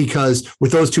 Because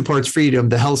with those two parts freedom,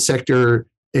 the health sector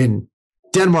in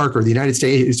Denmark or the United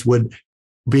States would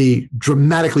be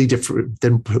dramatically different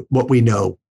than what we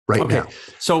know right now.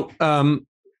 So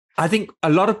I think a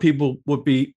lot of people would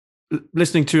be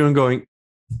listening to you and going,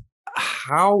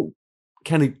 how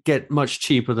can it get much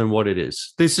cheaper than what it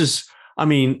is? It's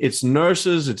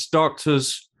nurses, it's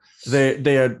doctors,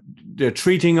 they're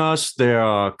treating us, they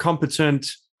are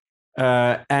competent,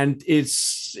 and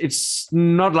it's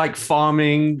not like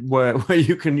farming where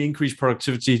you can increase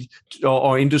productivity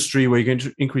or industry where you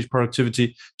can increase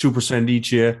productivity 2%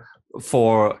 each year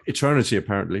for eternity,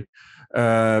 apparently.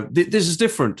 This is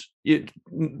different.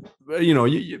 An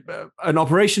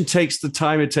operation takes the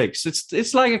time it takes.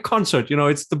 It's like a concert.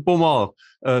 It's the Beaumont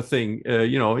thing.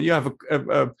 You have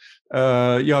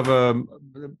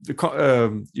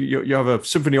a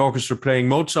symphony orchestra playing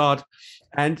Mozart,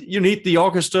 and you need the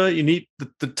orchestra. You need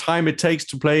the time it takes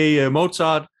to play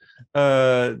Mozart,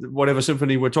 whatever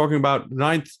symphony we're talking about,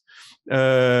 ninth,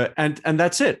 and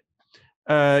that's it.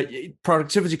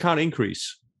 Productivity can't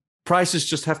increase. Prices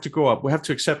just have to go up. We have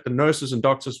to accept that nurses and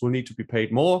doctors will need to be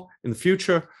paid more in the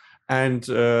future, and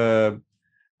they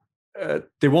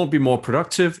won't be more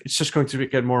productive. It's just going to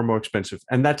get more and more expensive,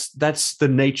 and that's the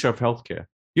nature of healthcare.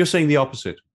 You're saying the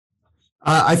opposite.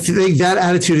 I think that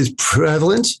attitude is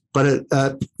prevalent, but it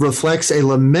reflects a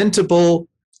lamentable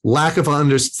lack of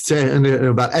understanding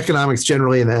about economics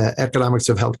generally and the economics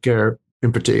of healthcare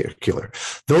in particular.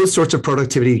 Those sorts of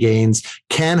productivity gains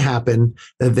can happen.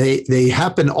 They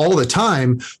happen all the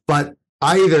time, but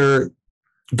either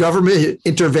government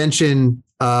intervention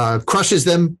crushes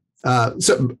them,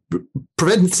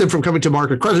 prevents them from coming to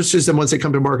market, crushes them once they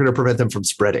come to market, or prevent them from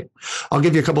spreading. I'll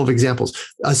give you a couple of examples.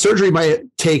 A surgery might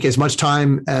take as much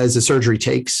time as a surgery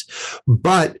takes,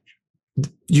 but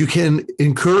you can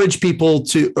encourage people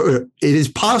to, or it is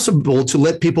possible to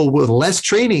let people with less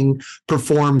training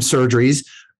perform surgeries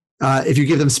if you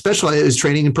give them specialized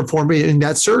training in performing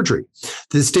that surgery.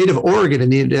 The state of Oregon in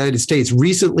the United States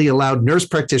recently allowed nurse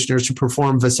practitioners to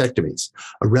perform vasectomies,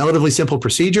 a relatively simple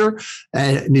procedure.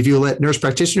 And if you let nurse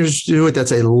practitioners do it,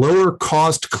 that's a lower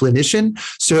cost clinician.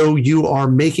 So you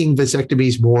are making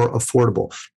vasectomies more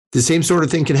affordable. The same sort of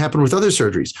thing can happen with other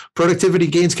surgeries. Productivity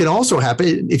gains can also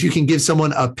happen if you can give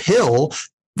someone a pill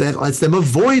that lets them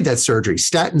avoid that surgery.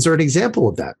 Statins are an example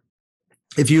of that.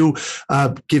 If you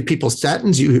give people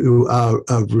statins, you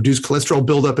reduce cholesterol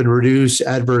buildup and reduce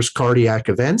adverse cardiac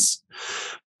events.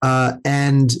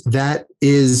 And that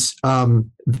is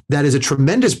a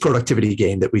tremendous productivity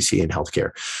gain that we see in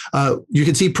healthcare. You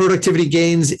can see productivity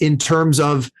gains in terms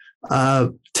of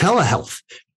telehealth.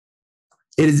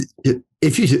 It is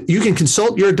if you can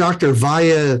consult your doctor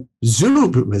via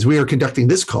Zoom as we are conducting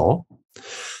this call,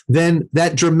 then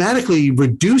that dramatically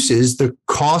reduces the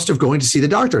cost of going to see the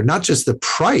doctor. Not just the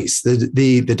price,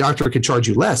 the doctor can charge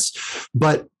you less,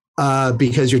 but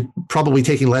because you're probably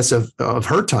taking less of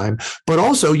her time, but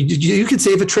also you can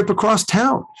save a trip across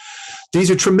town. These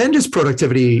are tremendous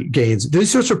productivity gains. These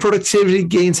sorts of productivity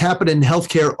gains happen in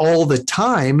healthcare all the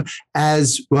time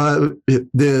as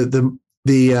the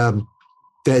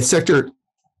sector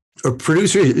or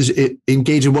producers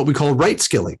engage in what we call right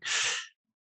skilling.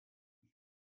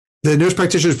 The nurse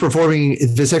practitioners performing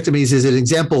vasectomies is an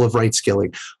example of right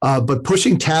skilling, but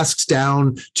pushing tasks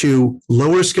down to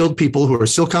lower skilled people who are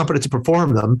still competent to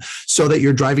perform them so that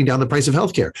you're driving down the price of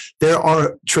healthcare. There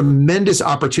are tremendous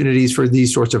opportunities for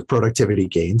these sorts of productivity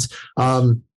gains.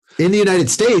 In the United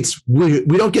States, we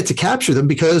don't get to capture them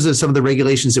because of some of the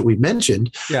regulations that we've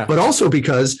mentioned, but also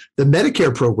because the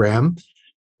Medicare program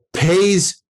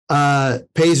pays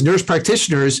nurse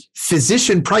practitioners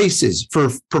physician prices for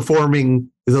performing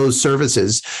those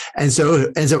services, and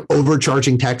so ends up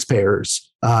overcharging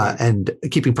taxpayers and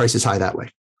keeping prices high that way.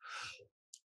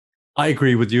 I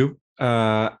agree with you.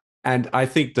 And I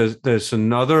think there's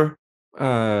another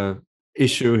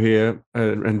issue here,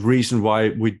 and reason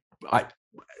why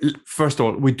first of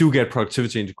all, we do get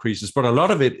productivity increases, but a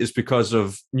lot of it is because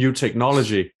of new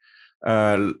technology.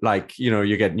 Like,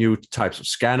 you get new types of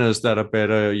scanners that are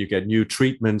better. You get new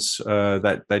treatments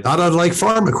that not unlike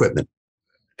farm equipment.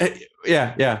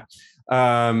 Yeah.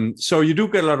 So you do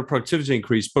get a lot of productivity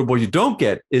increase, but what you don't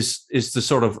get is the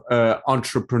sort of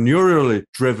entrepreneurially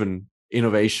driven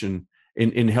innovation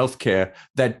in healthcare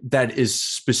that is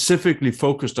specifically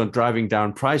focused on driving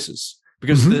down prices.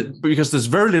 Because because there's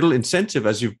very little incentive,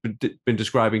 as you've been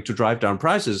describing, to drive down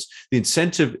prices. The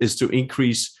incentive is to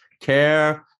increase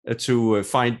care, to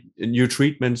find new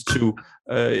treatments, to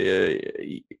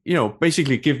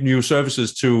basically give new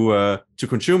services to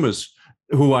consumers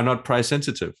who are not price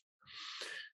sensitive.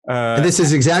 And this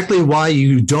is exactly why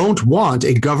you don't want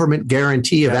a government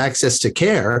guarantee of access to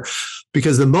care,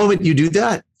 because the moment you do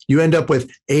that, you end up with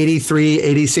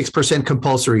 86%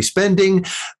 compulsory spending.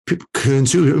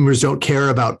 Consumers don't care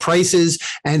about prices.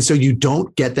 And so you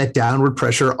don't get that downward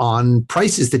pressure on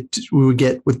prices that we would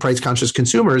get with price conscious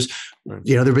consumers. Right.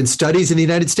 There have been studies in the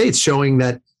United States showing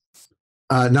that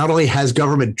not only has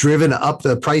government driven up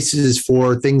the prices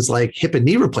for things like hip and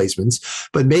knee replacements,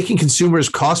 but making consumers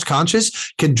cost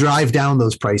conscious can drive down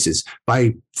those prices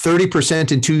by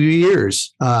 30% in 2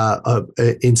 years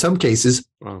in some cases.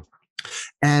 Wow.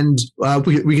 And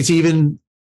we can see even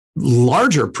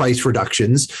larger price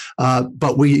reductions,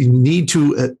 but we need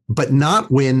to, but not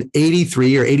when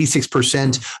 83 or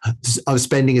 86% of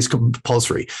spending is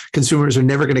compulsory. Consumers are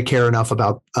never going to care enough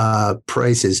about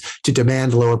prices to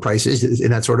demand lower prices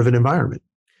in that sort of an environment.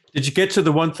 Did you get to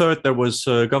the 1/3 that was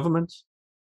government?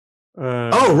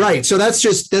 Oh, right. So that's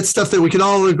stuff that we can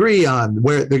all agree on,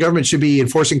 where the government should be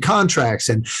enforcing contracts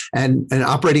and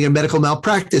operating a medical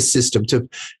malpractice system to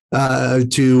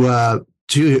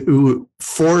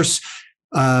force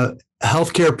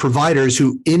healthcare providers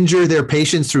who injure their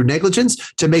patients through negligence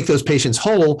to make those patients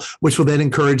whole, which will then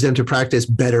encourage them to practice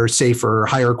better, safer,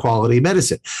 higher quality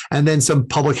medicine. And then some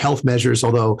public health measures,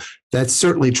 although that's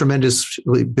certainly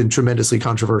been tremendously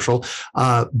controversial.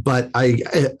 But I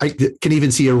can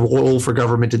even see a role for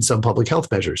government in some public health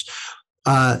measures.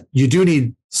 You do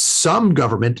need some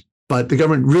government, but the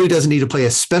government really doesn't need to play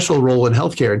a special role in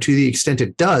healthcare. And to the extent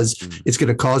it does, it's going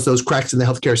to cause those cracks in the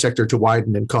healthcare sector to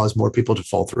widen and cause more people to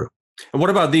fall through. And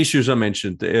what about the issues I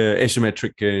mentioned?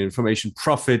 Asymmetric information,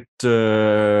 profit,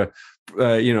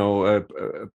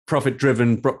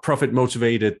 profit-driven,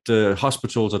 profit-motivated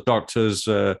hospitals or doctors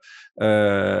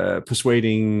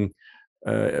persuading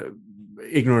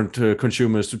ignorant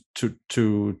consumers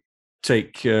to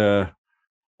take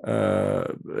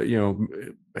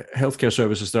healthcare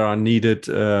services that are needed.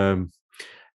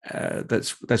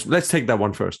 Let's take that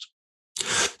one first.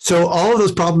 So all of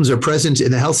those problems are present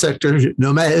in the health sector,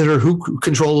 no matter who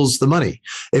controls the money.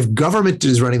 If government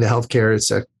is running the healthcare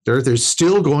sector, there's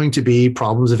still going to be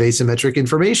problems of asymmetric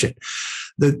information.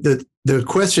 The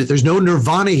question, there's no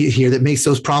nirvana here that makes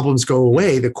those problems go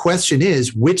away. The question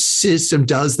is, which system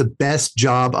does the best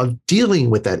job of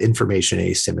dealing with that information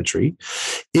asymmetry?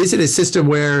 Is it a system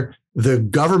where the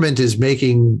government is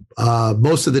making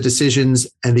most of the decisions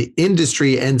and the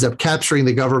industry ends up capturing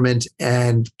the government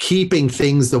and keeping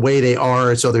things the way they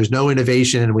are, so there's no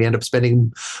innovation and we end up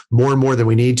spending more and more than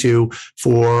we need to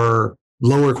for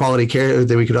lower quality care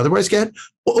than we could otherwise get?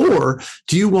 Or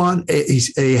do you want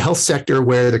a health sector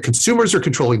where the consumers are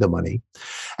controlling the money,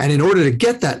 and in order to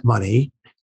get that money,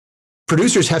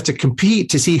 producers have to compete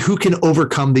to see who can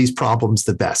overcome these problems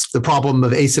the best? The problem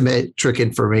of asymmetric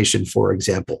information, for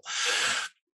example.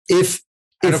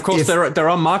 And of course, there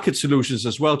are market solutions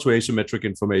as well to asymmetric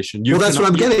information. That's what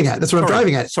I'm getting at. That's what I'm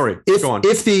driving at. Sorry, go on.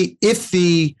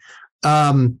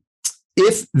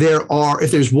 If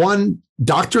there's one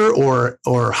doctor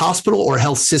or hospital or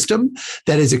health system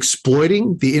that is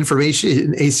exploiting the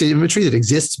information asymmetry that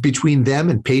exists between them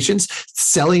and patients,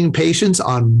 selling patients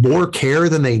on more care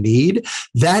than they need,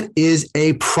 that is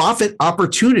a profit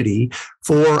opportunity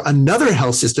for another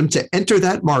health system to enter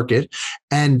that market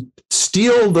and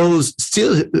steal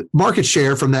market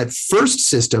share from that first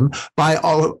system by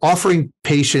offering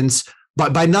patients,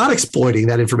 by not exploiting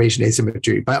that information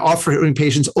asymmetry, by offering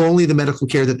patients only the medical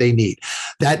care that they need.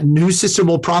 That new system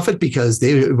will profit because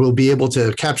they will be able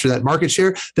to capture that market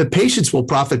share. The patients will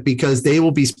profit because they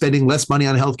will be spending less money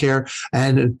on healthcare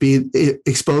and be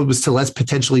exposed to less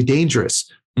potentially dangerous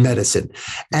medicine.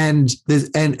 And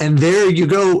there you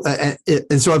go.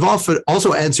 And so I've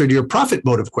also answered your profit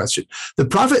motive question. The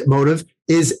profit motive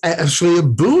is actually a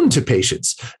boon to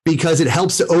patients because it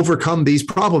helps to overcome these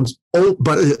problems,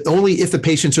 but only if the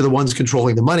patients are the ones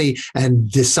controlling the money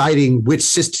and deciding which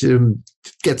system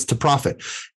gets to profit.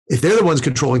 If they're the ones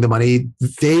controlling the money,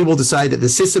 they will decide that the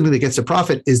system that gets the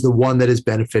profit is the one that is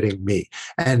benefiting me.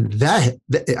 And that,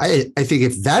 I think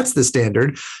if that's the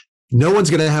standard, no one's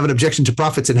going to have an objection to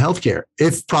profits in healthcare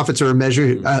if profits are a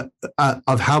measure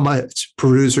of how much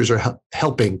producers are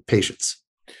helping patients.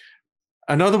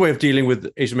 Another way of dealing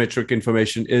with asymmetric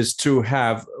information is to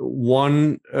have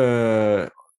one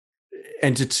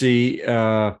entity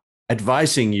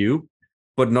advising you,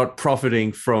 but not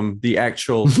profiting from the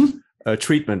actual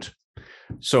treatment.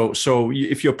 So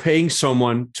if you're paying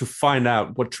someone to find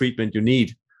out what treatment you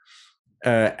need,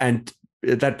 and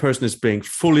that person is being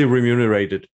fully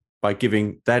remunerated by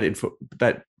giving that info,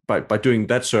 by doing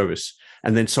that service,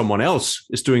 and then someone else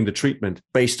is doing the treatment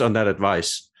based on that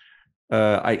advice,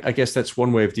 I guess that's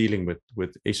one way of dealing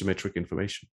with asymmetric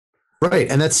information. Right,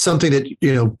 and that's something that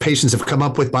patients have come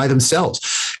up with by themselves,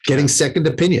 getting second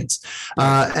opinions,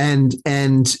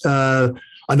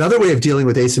 Another way of dealing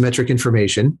with asymmetric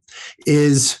information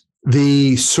is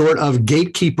the sort of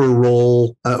gatekeeper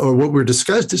role, or what we're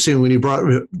discussing when you brought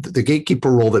the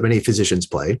gatekeeper role that many physicians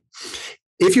play.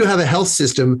 If you have a health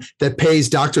system that pays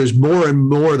doctors more and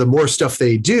more, the more stuff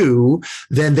they do,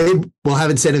 then they will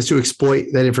have incentives to exploit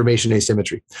that information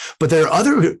asymmetry. But there are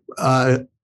other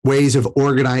ways of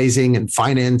organizing and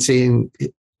financing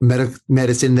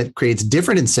medicine that creates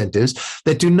different incentives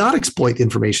that do not exploit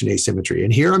information asymmetry.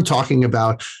 And here I'm talking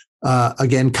about,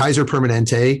 again, Kaiser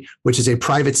Permanente, which is a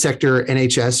private sector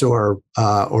NHS or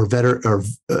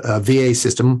VA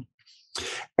system.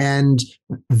 And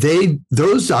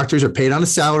those doctors are paid on a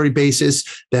salary basis.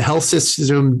 The health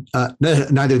system,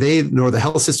 neither they nor the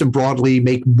health system broadly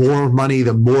make more money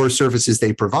the more services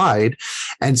they provide.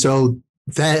 And so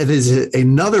that is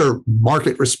another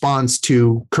market response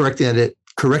to correcting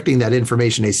that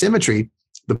information asymmetry.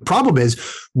 The problem is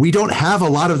we don't have a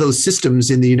lot of those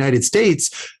systems in the United States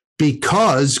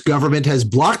because government has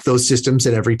blocked those systems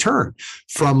at every turn,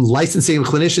 from licensing of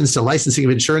clinicians to licensing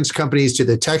of insurance companies to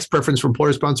the tax preference for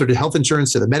employer-sponsored health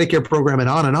insurance to the Medicare program and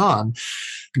on and on.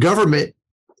 Government,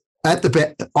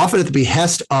 often at the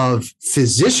behest of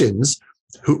physicians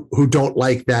who don't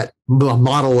like that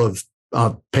model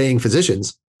of paying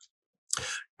physicians,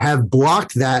 have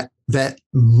blocked that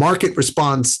market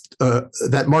response,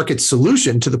 that market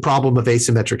solution to the problem of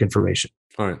asymmetric information.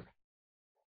 All right.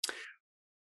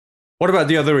 What about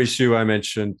the other issue I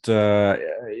mentioned?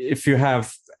 If you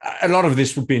have a lot of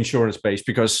this would be insurance-based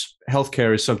because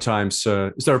healthcare is sometimes.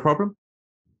 Is there a problem?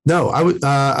 No,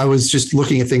 I was just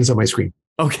looking at things on my screen.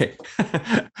 Okay,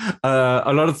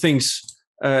 a lot of things.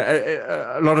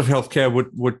 A lot of healthcare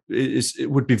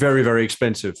would be very, very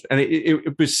expensive, and it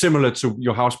would be similar to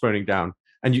your house burning down,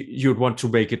 and you'd want to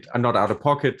make it not out of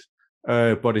pocket,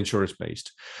 but insurance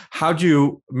based. How do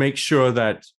you make sure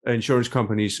that insurance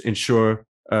companies insure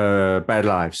bad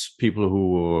lives, people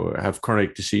who have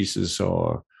chronic diseases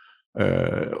or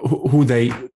who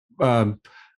they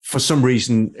for some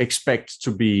reason expect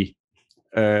to be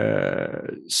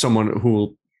someone who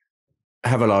will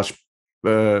have a large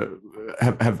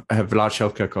have large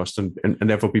healthcare costs and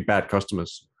therefore be bad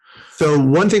customers? So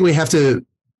one thing we have to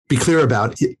be clear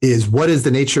about is what is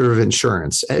the nature of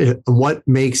insurance, what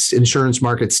makes insurance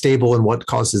markets stable and what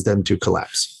causes them to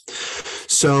collapse.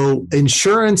 So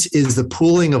insurance is the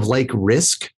pooling of like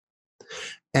risk,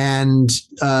 and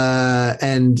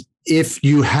if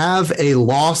you have a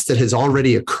loss that has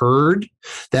already occurred,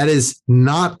 that is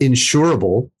not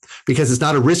insurable because it's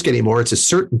not a risk anymore, it's a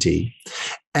certainty.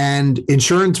 And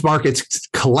insurance markets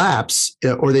collapse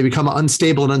or they become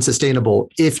unstable and unsustainable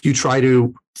if you try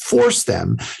to force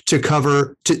them to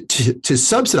cover, to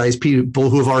subsidize people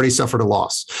who have already suffered a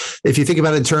loss. If you think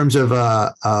about it in terms of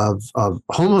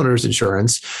homeowners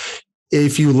insurance,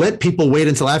 if you let people wait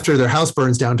until after their house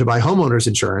burns down to buy homeowners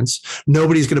insurance,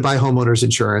 nobody's going to buy homeowners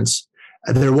insurance.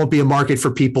 There won't be a market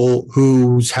for people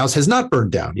whose house has not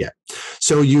burned down yet.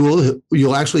 So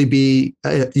you'll actually be,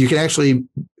 you can actually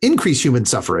increase human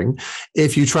suffering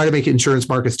if you try to make insurance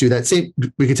markets do that.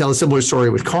 We can tell a similar story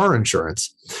with car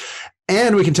insurance,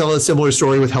 and we can tell a similar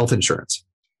story with health insurance.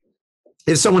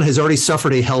 If someone has already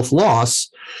suffered a health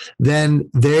loss, then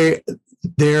their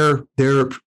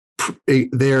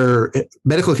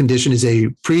medical condition is a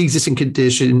pre-existing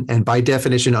condition and by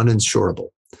definition uninsurable.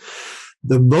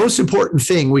 The most important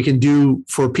thing we can do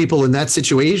for people in that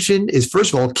situation is,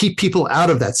 first of all, keep people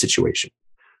out of that situation.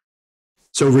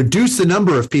 So reduce the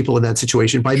number of people in that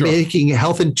situation by making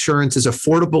health insurance as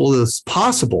affordable as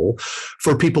possible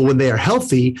for people when they are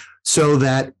healthy, so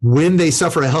that when they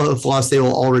suffer a health loss, they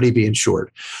will already be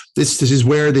insured. This is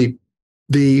where the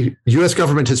U.S.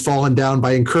 government has fallen down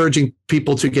by encouraging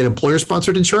people to get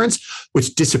employer-sponsored insurance,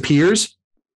 which disappears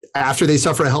after they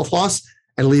suffer a health loss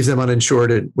and leaves them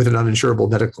uninsured and with an uninsurable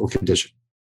medical condition.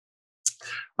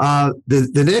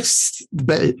 The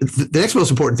next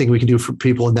most important thing we can do for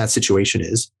people in that situation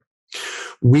is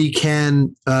we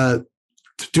can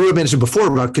do what I mentioned before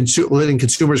about letting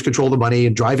consumers control the money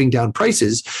and driving down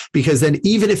prices, because then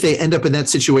even if they end up in that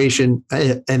situation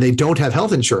and they don't have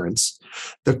health insurance,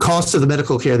 the cost of the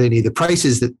medical care they need, the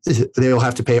prices that they will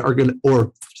have to pay are going to,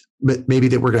 or maybe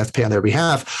that we're going to have to pay on their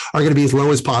behalf, are going to be as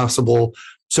low as possible.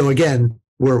 So again,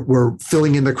 we're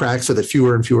filling in the cracks so that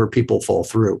fewer and fewer people fall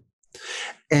through.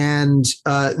 And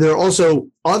there are also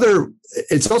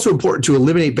it's also important to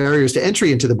eliminate barriers to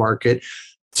entry into the market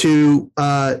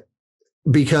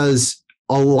because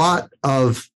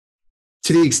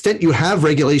to the extent you have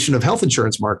regulation of health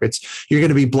insurance markets, you're going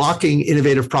to be blocking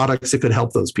innovative products that could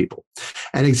help those people.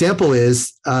 An example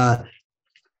is, I've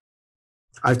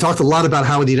talked a lot about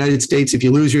how in the United States, if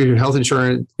you lose your health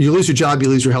insurance, you lose your job, you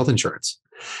lose your health insurance.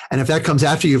 And if that comes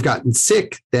after you've gotten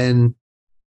sick, then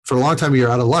for a long time,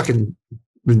 you're out of luck. And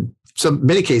in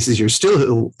many cases, you're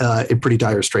still in pretty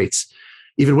dire straits,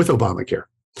 even with Obamacare.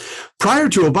 Prior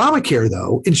to Obamacare,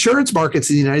 though, insurance markets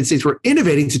in the United States were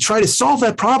innovating to try to solve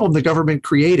that problem the government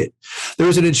created. There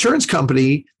was an insurance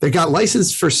company that got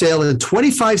licensed for sale in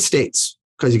 25 states,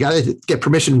 because you got to get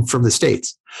permission from the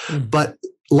states. But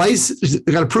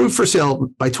got approved for sale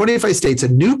by 25 states, a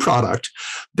new product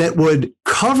that would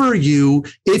cover you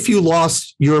if you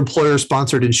lost your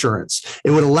employer-sponsored insurance.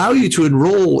 It would allow you to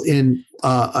enroll in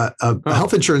a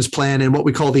health insurance plan in what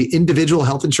we call the individual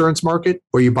health insurance market,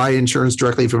 where you buy insurance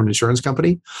directly from an insurance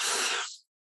company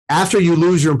after you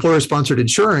lose your employer-sponsored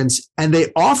insurance. And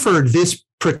they offered this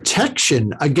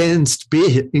protection against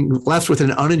being left with an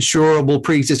uninsurable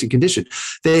pre-existing condition.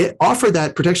 They offered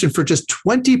that protection for just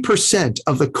 20%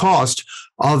 of the cost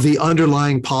of the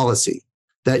underlying policy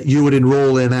that you would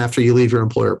enroll in after you leave your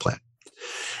employer plan.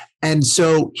 And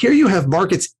so here you have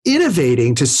markets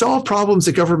innovating to solve problems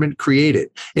the government created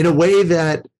in a way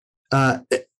that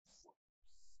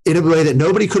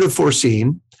nobody could have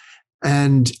foreseen.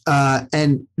 And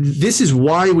this is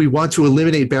why we want to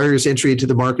eliminate barriers to entry into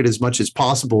the market as much as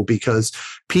possible, because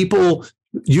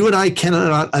you and I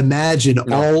cannot imagine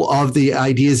all of the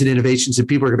ideas and innovations that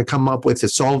people are going to come up with to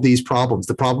solve these problems.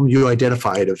 The problem you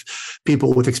identified of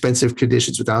people with expensive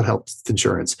conditions without health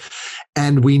insurance.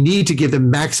 And we need to give them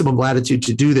maximum latitude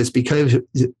to do this, because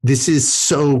this is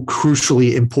so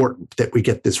crucially important that we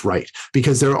get this right,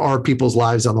 because there are people's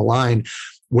lives on the line.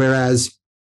 Whereas,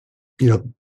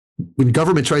 when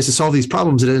government tries to solve these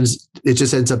problems, it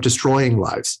just ends up destroying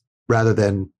lives rather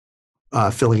than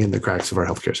filling in the cracks of our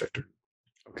healthcare sector.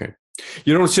 Okay,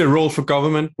 you don't see a role for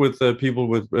government with people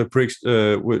with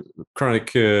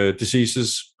chronic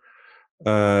diseases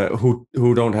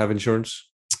who don't have insurance?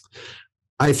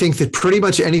 I think that pretty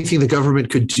much anything the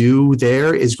government could do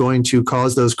there is going to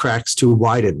cause those cracks to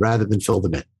widen rather than fill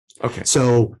them in. Okay.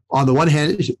 So on the one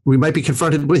hand, we might be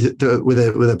confronted with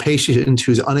a patient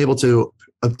who's unable to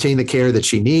obtain the care that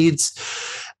she needs.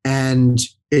 And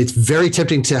it's very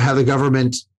tempting to have the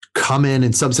government come in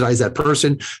and subsidize that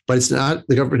person, but it's not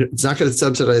the government. It's not going to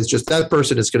subsidize just that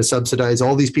person. It's going to subsidize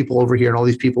all these people over here and all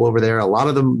these people over there. A lot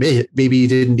of them maybe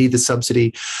didn't need the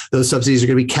subsidy. Those subsidies are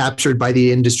going to be captured by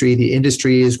the industry. The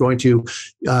industry is going to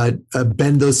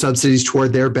bend those subsidies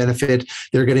toward their benefit.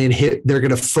 They're going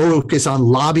to focus on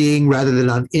lobbying rather than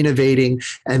on innovating.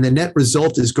 And the net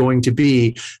result is going to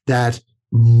be that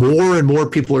more and more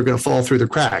people are going to fall through the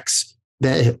cracks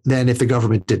than if the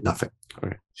government did nothing.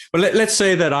 Okay. Well, let's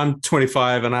say that I'm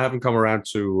 25 and I haven't come around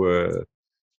to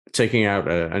taking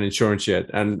out an insurance yet,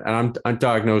 and I'm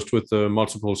diagnosed with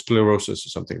multiple sclerosis or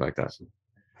something like that.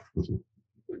 Mm-hmm.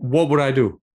 What would I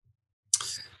do?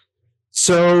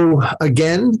 So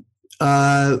again,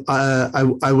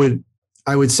 I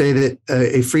would say that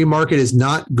a free market is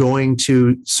not going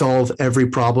to solve every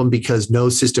problem, because no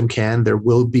system can. There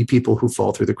will be people who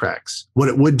fall through the cracks. What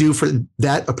it would do for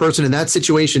a person in that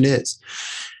situation is,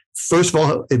 first of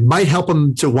all, it might help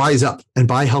them to wise up and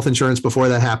buy health insurance before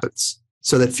that happens,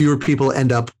 so that fewer people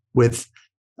end up with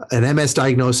an MS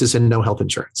diagnosis and no health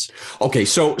insurance. Okay,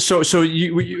 so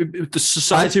the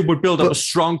society would build up a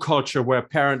strong culture where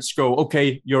parents go,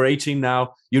 okay, you're 18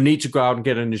 now, you need to go out and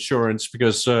get an insurance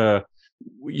because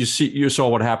you saw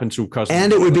what happened to customers.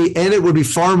 And it would be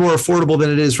far more affordable than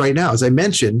it is right now. As I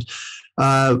mentioned,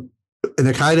 in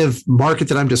the kind of market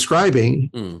that I'm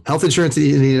describing, health insurance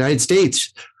in the United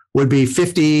States would be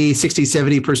 50, 60,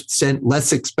 70%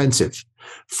 less expensive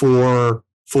for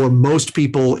most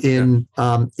people in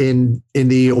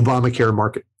the Obamacare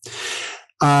market.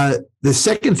 The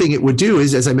second thing it would do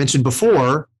is, as I mentioned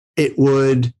before, it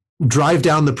would drive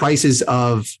down the prices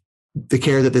of the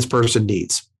care that this person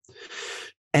needs.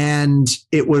 And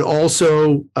it would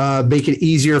also make it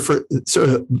easier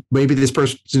so maybe this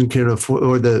person can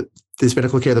afford this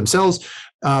medical care themselves,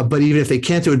 but even if they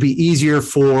can't, it would be easier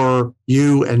for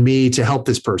you and me to help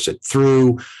this person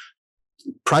through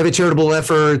private charitable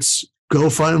efforts,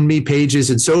 GoFundMe pages,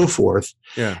 and so forth.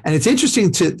 Yeah. And it's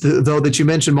interesting though that you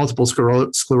mentioned multiple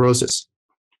sclerosis,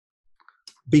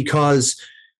 because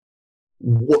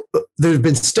there have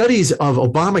been studies of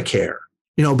Obamacare.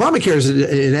 Obamacare is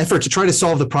an effort to try to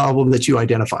solve the problem that you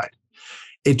identified.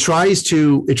 It tried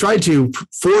to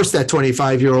force that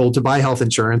 25-year-old to buy health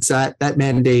insurance. That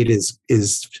mandate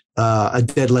is a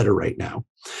dead letter right now.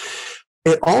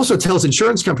 It also tells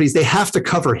insurance companies they have to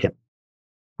cover him,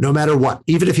 no matter what,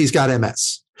 even if he's got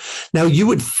MS. Now, you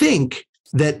would think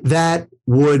that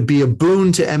would be a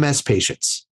boon to MS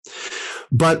patients.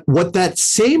 But what that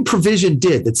same provision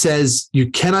did, that says you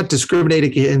cannot discriminate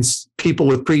against people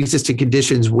with pre-existing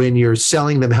conditions when you're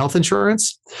selling them health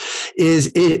insurance, is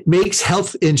it makes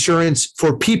health insurance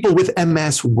for people with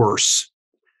MS worse.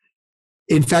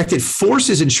 In fact, it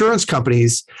forces insurance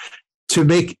companies to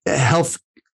make health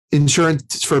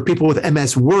insurance for people with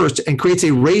MS worse, and creates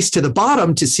a race to the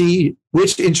bottom to see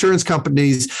which insurance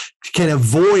companies can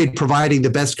avoid providing the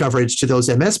best coverage to those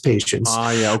MS patients.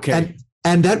 Yeah, okay.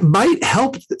 And that might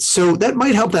help. So that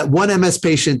might help that one MS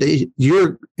patient that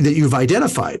you've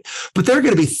identified. But there are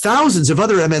going to be thousands of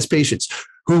other MS patients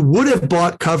who would have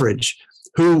bought coverage,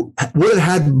 who would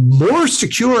have had more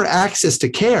secure access to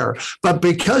care. But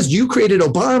because you created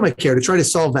Obamacare to try to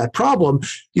solve that problem,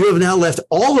 you have now left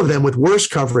all of them with worse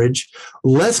coverage,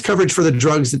 less coverage for the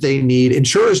drugs that they need,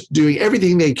 insurers doing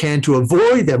everything they can to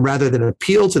avoid them rather than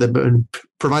appeal to them and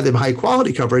provide them high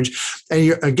quality coverage. And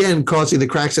you're again causing the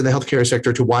cracks in the healthcare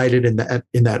sector to widen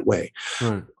in that way.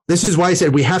 Right. This is why I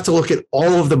said we have to look at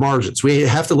all of the margins. We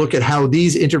have to look at how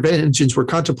these interventions we're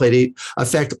contemplating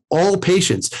affect all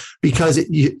patients, because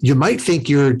you might think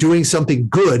you're doing something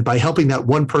good by helping that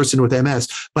one person with MS,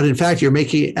 but in fact, you're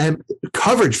making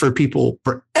coverage for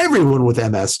everyone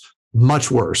with MS much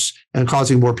worse and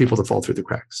causing more people to fall through the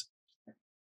cracks.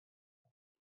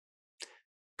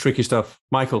 Tricky stuff.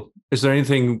 Michael, is there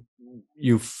anything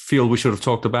you feel we should have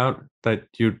talked about that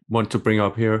you want to bring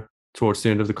up here towards the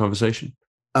end of the conversation?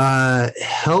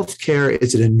 Healthcare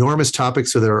is an enormous topic,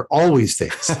 so there are always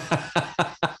things.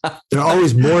 There are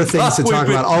always more things to talk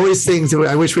about. Always things that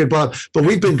I wish we had brought up. But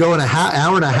we've been going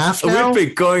hour and a half now. We've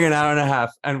been going an hour and a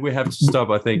half, and we have to stop,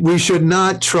 I think. We should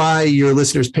not try your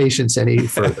listeners' patience any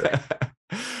further.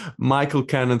 Michael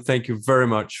Cannon, thank you very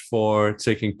much for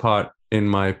taking part in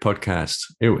my podcast.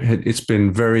 It's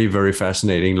been very, very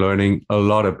fascinating learning a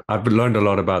lot. I've learned a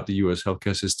lot about the US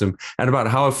healthcare system and about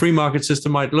how a free market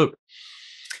system might look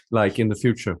like in the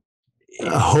future.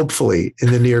 Hopefully in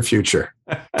the near future.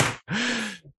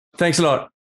 Thanks a lot.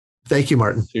 Thank you,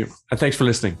 Martin. Thank you. And thanks for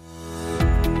listening.